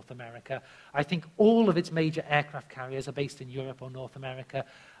Europe or North America. I think all of its major aircraft carriers are based in Europe or North America.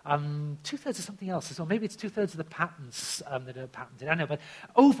 2/3 of something else as well. Maybe it's 2/3 of the patents that are patented. I know, but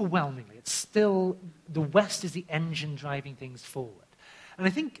overwhelmingly, it's still the West is the engine driving things forward. And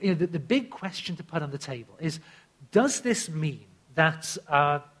I think the big question to put on the table is, does this mean that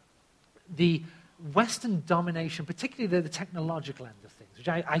the Western domination, particularly the technological end of things, which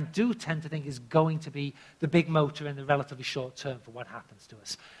I do tend to think is going to be the big motor in the relatively short term for what happens to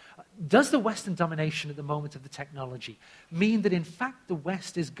us, does the Western domination at the moment of the technology mean that in fact the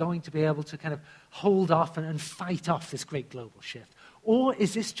West is going to be able to kind of hold off and fight off this great global shift? Or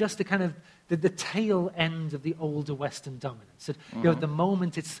is this just the kind of the tail end of the older Western dominance? That, at the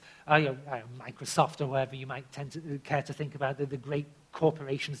moment it's Microsoft or whatever you might tend to care to think about, the great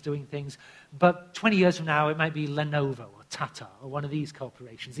corporations doing things. But 20 years from now, it might be Lenovo or Tata or one of these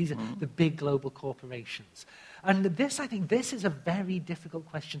corporations. These are the big global corporations. And I think this is a very difficult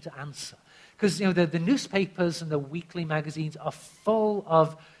question to answer. Because the newspapers and the weekly magazines are full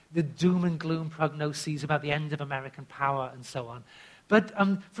of the doom and gloom prognoses about the end of American power and so on. But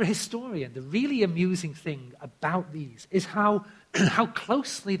for a historian, the really amusing thing about these is how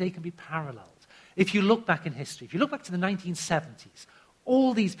closely they can be paralleled. If you look back in history, if you look back to the 1970s,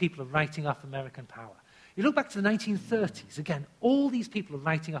 all these people are writing off American power. You look back to the 1930s, again, all these people are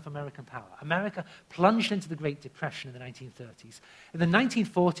writing off American power. America plunged into the Great Depression in the 1930s. In the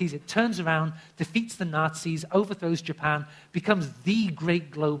 1940s, it turns around, defeats the Nazis, overthrows Japan, becomes the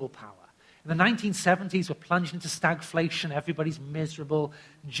great global power. In the 1970s, we're plunged into stagflation. Everybody's miserable.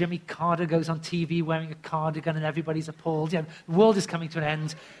 Jimmy Carter goes on TV wearing a cardigan and everybody's appalled. The world is coming to an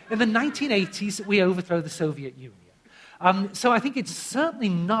end. In the 1980s, we overthrow the Soviet Union. So I think it's certainly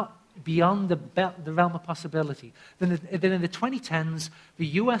not beyond the realm of possibility that in the 2010s, the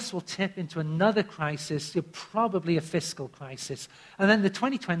US will tip into another crisis, probably a fiscal crisis, and then the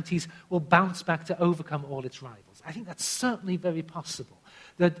 2020s will bounce back to overcome all its rivals. I think that's certainly very possible,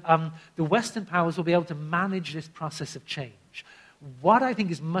 that the Western powers will be able to manage this process of change. What I think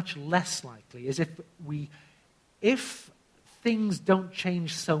is much less likely is if we if things don't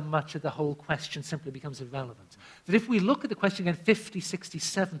change so much that the whole question simply becomes irrelevant, that if we look at the question again 50, 60,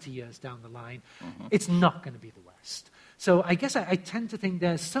 70 years down the line, it's not going to be the West. So I guess I tend to think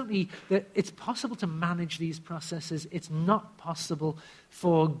there's certainly that it's possible to manage these processes. It's not possible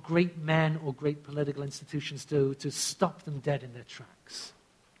for great men or great political institutions to stop them dead in their tracks.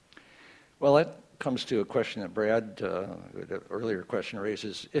 Well, that comes to a question that Brad, the earlier question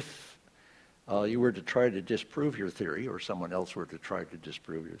raises. If you were to try to disprove your theory, or someone else were to try to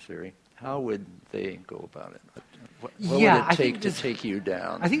disprove your theory, how would they go about it? What would it take to take you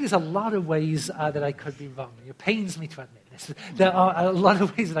down? I think there's a lot of ways that I could be wrong. It pains me to admit this. There are a lot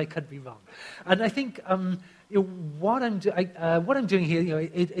of ways that I could be wrong. And I think what I'm doing here,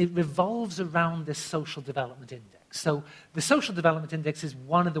 it revolves around this social development index. So the social development index is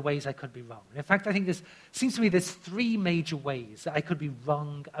one of the ways I could be wrong. And in fact, I think seems to me there's three major ways that I could be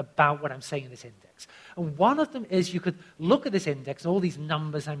wrong about what I'm saying in this index. And one of them is you could look at this index, all these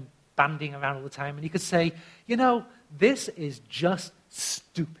numbers I'm bandying around all the time, and you could say, this is just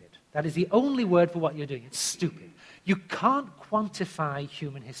stupid. That is the only word for what you're doing. It's stupid. You can't quantify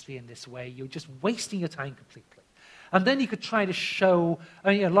human history in this way. You're just wasting your time completely. And then you could try to show,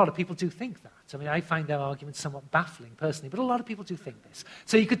 a lot of people do think that. I find their argument somewhat baffling personally, but a lot of people do think this.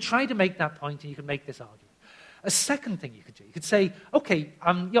 So you could try to make that point, and you could make this argument. A second thing you could do, you could say, okay,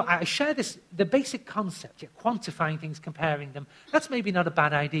 I share the basic concept, quantifying things, comparing them, that's maybe not a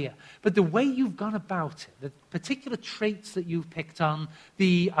bad idea. But the way you've gone about it, the particular traits that you've picked on,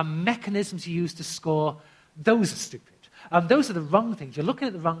 the mechanisms you use to score, those are stupid. Those are the wrong things. You're looking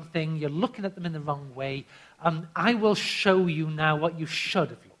at the wrong thing. You're looking at them in the wrong way. I will show you now what you should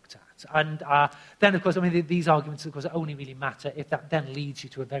have looked at. And then, of course, these arguments, of course, only really matter if that then leads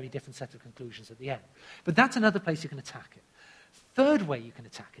you to a very different set of conclusions at the end. But that's another place you can attack it. Third way you can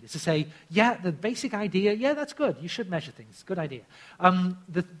attack it is to say, the basic idea, that's good. You should measure things. Good idea.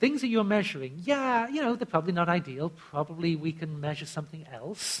 The things that you're measuring, they're probably not ideal. Probably we can measure something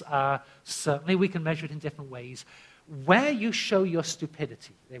else. Certainly we can measure it in different ways. Where you show your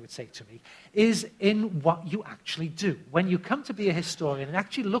stupidity, they would say to me, is in what you actually do. When you come to be a historian and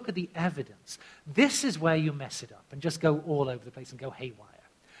actually look at the evidence, this is where you mess it up and just go all over the place and go haywire.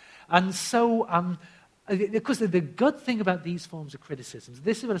 And so, because the good thing about these forms of criticisms,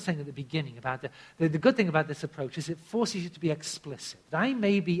 this is what I was saying at the beginning about the good thing about this approach is it forces you to be explicit. I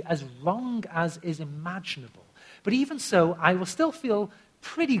may be as wrong as is imaginable, but even so, I will still feel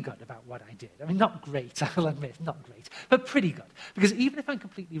pretty good about what I did. Not great, I'll admit, not great, but pretty good. Because even if I'm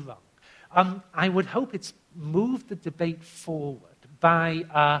completely wrong, I would hope it's moved the debate forward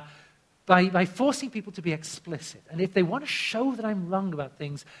by forcing people to be explicit. And if they want to show that I'm wrong about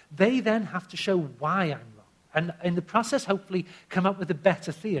things, they then have to show why I'm wrong. And in the process, hopefully, come up with a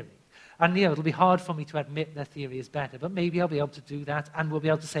better theory. And, it'll be hard for me to admit their theory is better, but maybe I'll be able to do that, and we'll be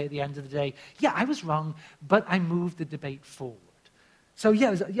able to say at the end of the day, I was wrong, but I moved the debate forward. So,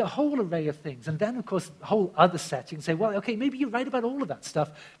 there's a whole array of things. And then, of course, a whole other set, you can say, well, okay, maybe you're right about all of that stuff,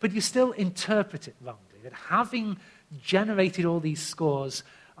 but you still interpret it wrongly. That having generated all these scores,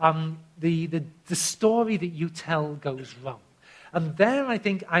 the story that you tell goes wrong. And there, I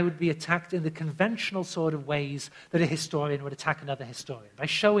think, I would be attacked in the conventional sort of ways that a historian would attack another historian, by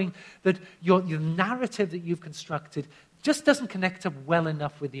showing that your narrative that you've constructed just doesn't connect up well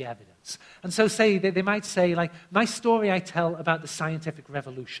enough with the evidence. And so they might say, like, my story I tell about the scientific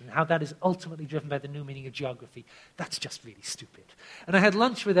revolution, how that is ultimately driven by the new meaning of geography, that's just really stupid. And I had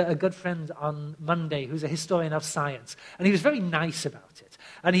lunch with a good friend on Monday who's a historian of science, and he was very nice about it.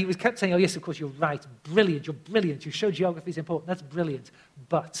 And he kept saying, oh, yes, of course, you're right, brilliant, you're brilliant, you show geography is important, that's brilliant,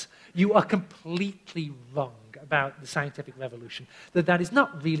 but you are completely wrong about the scientific revolution, that is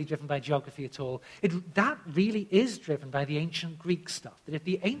not really driven by geography at all. That really is driven by the ancient Greek stuff. That if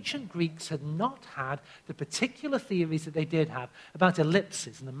the ancient Greeks had not had the particular theories that they did have about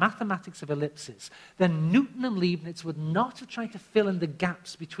ellipses and the mathematics of ellipses, then Newton and Leibniz would not have tried to fill in the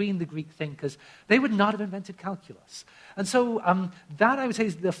gaps between the Greek thinkers. They would not have invented calculus. And so that, I would say,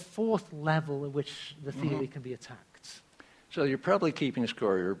 is the fourth level at which the theory can be attacked. So you're probably keeping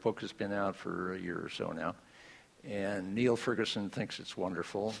score. Your book has been out for a year or so now. And Neil Ferguson thinks it's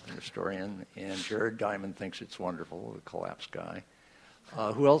wonderful, the historian, and Jared Diamond thinks it's wonderful, the collapse guy.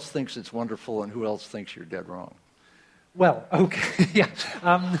 Who else thinks it's wonderful, and who else thinks you're dead wrong? Well, okay,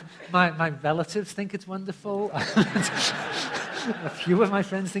 my relatives think it's wonderful. A few of my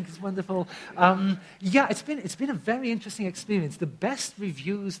friends think it's wonderful. It's been a very interesting experience. The best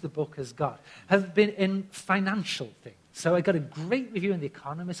reviews the book has got have been in financial things. So I got a great review in The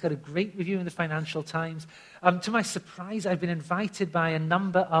Economist, got a great review in the Financial Times. To my surprise, I've been invited by a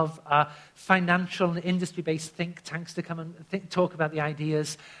number of financial and industry-based think tanks to come and talk about the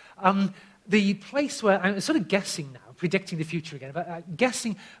ideas. The place where I'm sort of guessing now, predicting the future again, but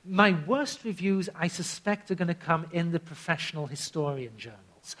guessing my worst reviews, I suspect, are going to come in the professional historian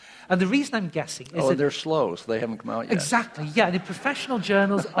journals. And the reason I'm guessing is that they're slow, so they haven't come out yet. Exactly, yeah. The professional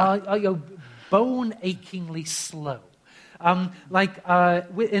journals are bone-achingly slow. In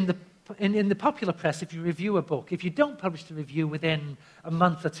the popular press, if you review a book, if you don't publish the review within a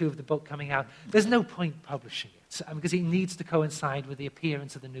month or two of the book coming out, there's no point publishing it, because it needs to coincide with the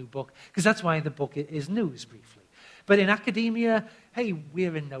appearance of the new book, because that's why the book is news, briefly. But in academia, hey,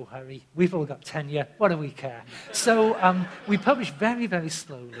 we're in no hurry. We've all got tenure. What do we care? So we publish very, very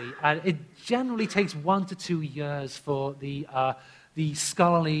slowly. It generally takes 1 to 2 years for the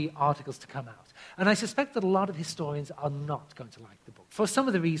scholarly articles to come out. And I suspect that a lot of historians are not going to like the book, for some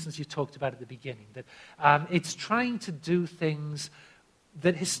of the reasons you talked about at the beginning, that it's trying to do things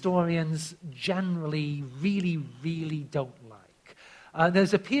that historians generally really, really don't like.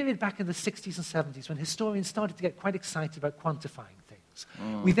 There's a period back in the 60s and 70s when historians started to get quite excited about quantifying things.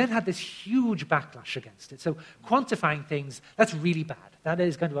 We then had this huge backlash against it. So quantifying things, that's really bad. That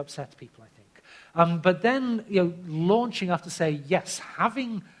is going to upset people, I think. But then, launching off to say, yes,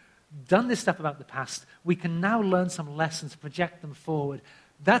 having done this stuff about the past, we can now learn some lessons, project them forward.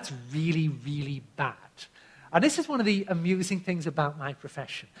 That's really, really bad. And this is one of the amusing things about my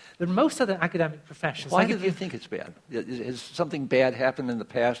profession. That most other academic professions... Why do you think it's bad? Has something bad happened in the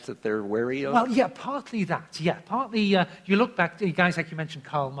past that they're wary of? Well, yeah, partly that, yeah. Partly, you look back to guys like you mentioned,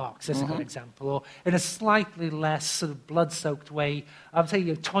 Karl Marx, as a good example, or in a slightly less sort of blood-soaked way,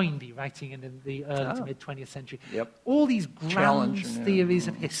 say Toynbee writing in the early to mid-20th century. Yep. All these grand theories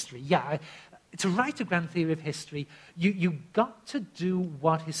of history, yeah. To write a grand theory of history, you got to do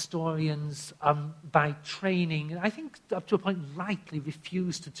what historians, by training, and I think up to a point rightly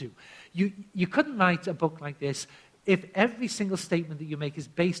refuse to do. You couldn't write a book like this if every single statement that you make is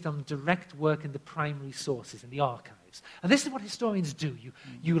based on direct work in the primary sources, in the archives. And this is what historians do.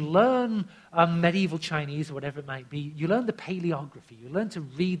 You learn medieval Chinese, or whatever it might be. You learn the paleography. You learn to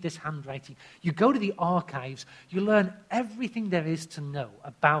read this handwriting. You go to the archives. You learn everything there is to know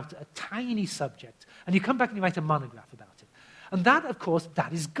about a tiny subject. And you come back and you write a monograph about it. And that, of course,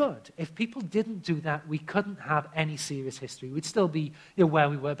 that is good. If people didn't do that, we couldn't have any serious history. We'd still be where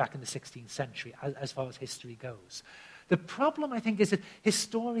we were back in the 16th century, as far as history goes. The problem, I think, is that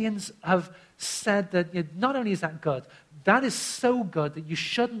historians have said that not only is that good, that is so good that you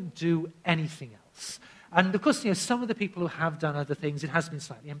shouldn't do anything else. And, of course, some of the people who have done other things, it has been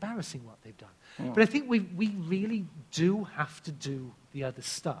slightly embarrassing what they've done. But I think we really do have to do the other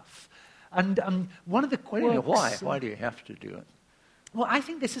stuff. And one of the quirks... Why? Why do you have to do it? Well, I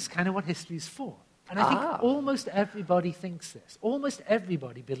think this is kind of what history is for. And I think almost everybody thinks this. Almost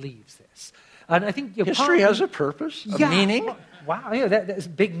everybody believes this. And I think history has a purpose, a meaning. Wow, that's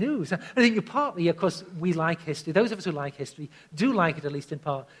big news. I think partly, of course, we like history. Those of us who like history do like it, at least in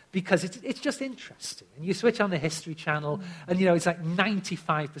part, because it's just interesting. And you switch on the History Channel, and it's like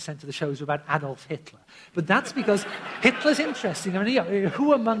 95% of the shows are about Adolf Hitler. But that's because Hitler's interesting. I mean,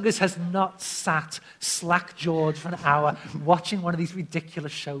 who among us has not sat slack-jawed for an hour watching one of these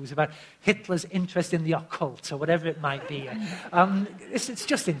ridiculous shows about Hitler's interest in the occult or whatever it might be? It's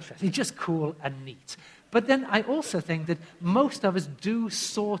just interesting. It's just cool and neat. But then I also think that most of us do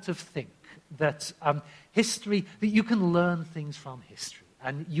sort of think that history, that you can learn things from history.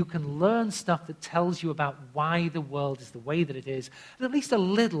 And you can learn stuff that tells you about why the world is the way that it is, and at least a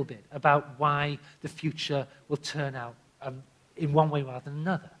little bit about why the future will turn out in one way rather than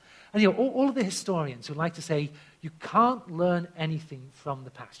another. And all of the historians who like to say you can't learn anything from the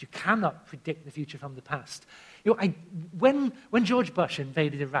past, you cannot predict the future from the past. When George Bush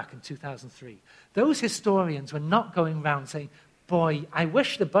invaded Iraq in 2003, those historians were not going around saying, boy, I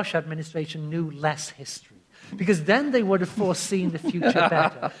wish the Bush administration knew less history, because then they would have foreseen the future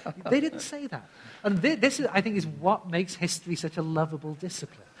better. They didn't say that. And this, I think, is what makes history such a lovable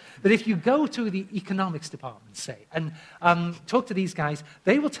discipline. That if you go to the economics department, say, and talk to these guys,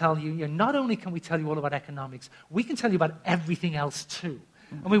 they will tell you, not only can we tell you all about economics, we can tell you about everything else too.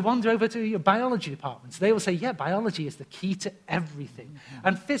 And we wander over to your biology departments. They will say, yeah, biology is the key to everything.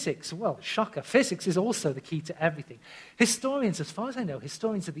 And physics, well, shocker, physics is also the key to everything. Historians, as far as I know,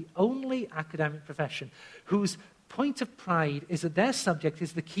 historians are the only academic profession whose point of pride is that their subject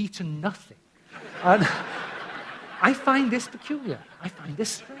is the key to nothing. And I find this peculiar. I find this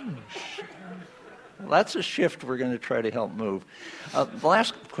strange. Well, that's a shift we're going to try to help move. The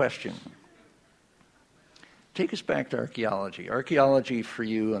last question. take us back to archaeology. Archaeology for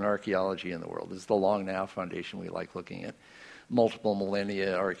you and archaeology in the world. This is the Long Now Foundation. We like looking at multiple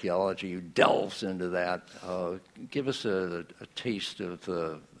millennia archaeology, delves into that. Give us a taste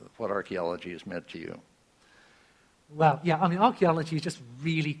of what archaeology has meant to you. Well, yeah, I mean, archaeology is just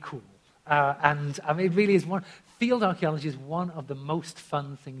really cool. And I mean, it really is field archaeology is one of the most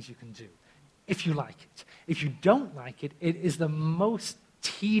fun things you can do, if you like it. If you don't like it, it is the most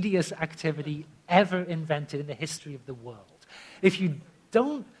tedious activity ever invented in the history of the world. If you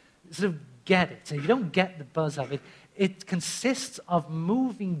don't sort of get it, if you don't get the buzz of it, it consists of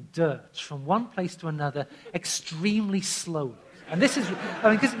moving dirt from one place to another extremely slowly. And this is, I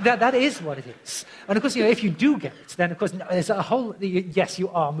mean, because that is what it is. And of course, if you do get it, then of course, there's a whole, yes, you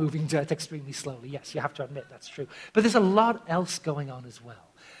are moving dirt extremely slowly. Yes, you have to admit that's true. But there's a lot else going on as well.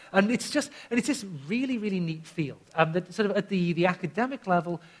 And it's this really, really neat field. That sort of at the academic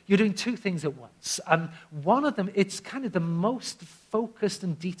level, you're doing two things at once. One of them, it's kind of the most focused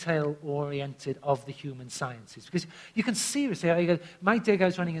and detail-oriented of the human sciences. Because you can seriously, my dig I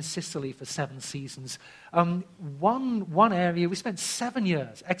was running in Sicily for 7 seasons. One area, we spent 7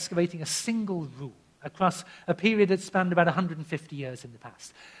 years excavating a single room across a period that spanned about 150 years in the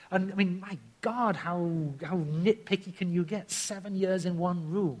past. And I mean, my God, how nitpicky can you get? 7 years in one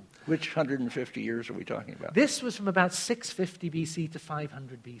room. Which 150 years are we talking about? This was from about 650 BC to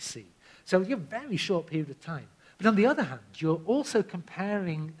 500 BC. So you're a very short period of time. But on the other hand, you're also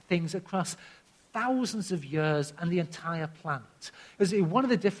comparing things across thousands of years and the entire planet. Because one of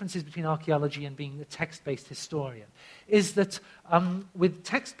the differences between archaeology and being a text-based historian is that with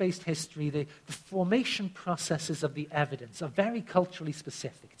text-based history, the formation processes of the evidence are very culturally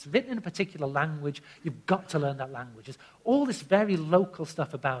specific. It's written in a particular language. You've got to learn that language. There's all this very local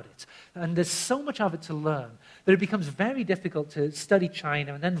stuff about it. And there's so much of it to learn that it becomes very difficult to study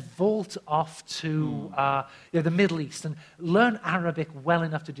China and then vault off to the Middle East and learn Arabic well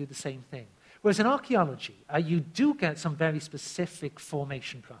enough to do the same thing. Whereas in archaeology, you do get some very specific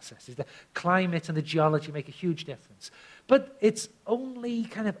formation processes. The climate and the geology make a huge difference. But it's only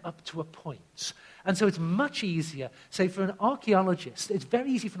kind of up to a point. And so it's much easier, say, for an archaeologist, it's very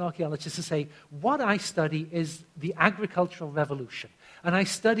easy for an archaeologist to say, what I study is the agricultural revolution. And I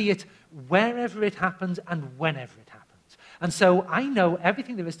study it wherever it happened and whenever it happened. And so I know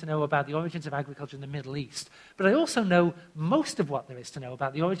everything there is to know about the origins of agriculture in the Middle East, but I also know most of what there is to know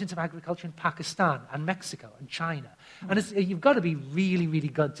about the origins of agriculture in Pakistan and Mexico and China. And you've got to be really, really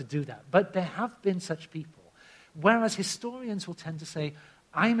good to do that. But there have been such people. Whereas historians will tend to say,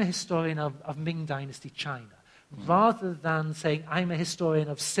 I'm a historian of Ming Dynasty China, rather than saying, I'm a historian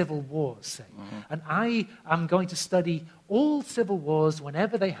of civil wars, say. And I am going to study all civil wars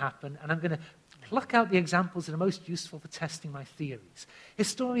whenever they happen, and I'm going to pluck out the examples that are most useful for testing my theories.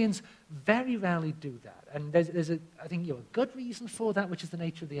 Historians very rarely do that. And there's a good reason for that, which is the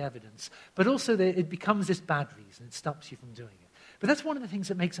nature of the evidence. But also it becomes this bad reason. It stops you from doing it. But that's one of the things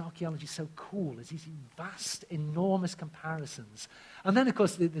that makes archaeology so cool, is these vast, enormous comparisons. And then, of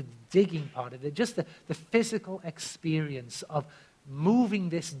course, the digging part of it, just the physical experience of moving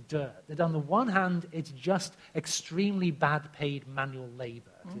this dirt, that on the one hand, it's just extremely bad paid manual labor.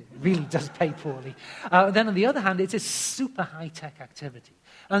 It really does pay poorly. Then on the other hand, it's a super high-tech activity.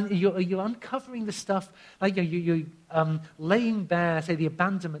 And you're uncovering the stuff, like you're laying bare, say, the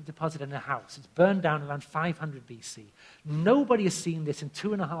abandonment deposit in a house. It's burned down around 500 BC. Nobody has seen this in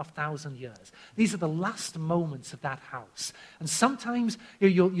 2,500 years. These are the last moments of that house. And sometimes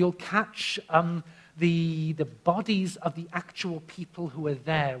you'll catch the bodies of the actual people who were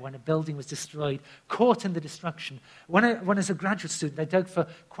there when a building was destroyed, caught in the destruction. When as a graduate student, I dug for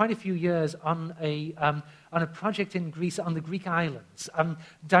quite a few years on a project in Greece, on the Greek islands,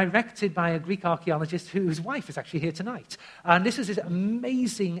 directed by a Greek archaeologist whose wife is actually here tonight. And this was this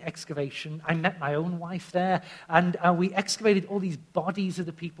amazing excavation. I met my own wife there, and we excavated all these bodies of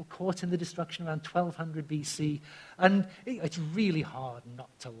the people caught in the destruction around 1200 BC. And it's really hard not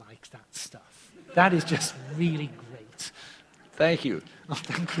to like that stuff. That is just really great. Thank you. Oh,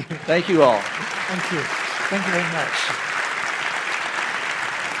 thank you. Thank you all. Thank you. Thank you very much.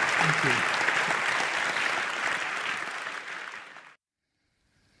 Thank you.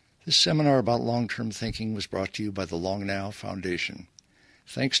 This seminar about long-term thinking was brought to you by the Long Now Foundation.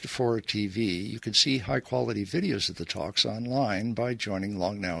 Thanks to Fora TV, you can see high-quality videos of the talks online by joining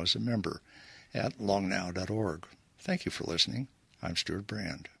Long Now as a member at longnow.org. Thank you for listening. I'm Stuart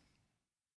Brand.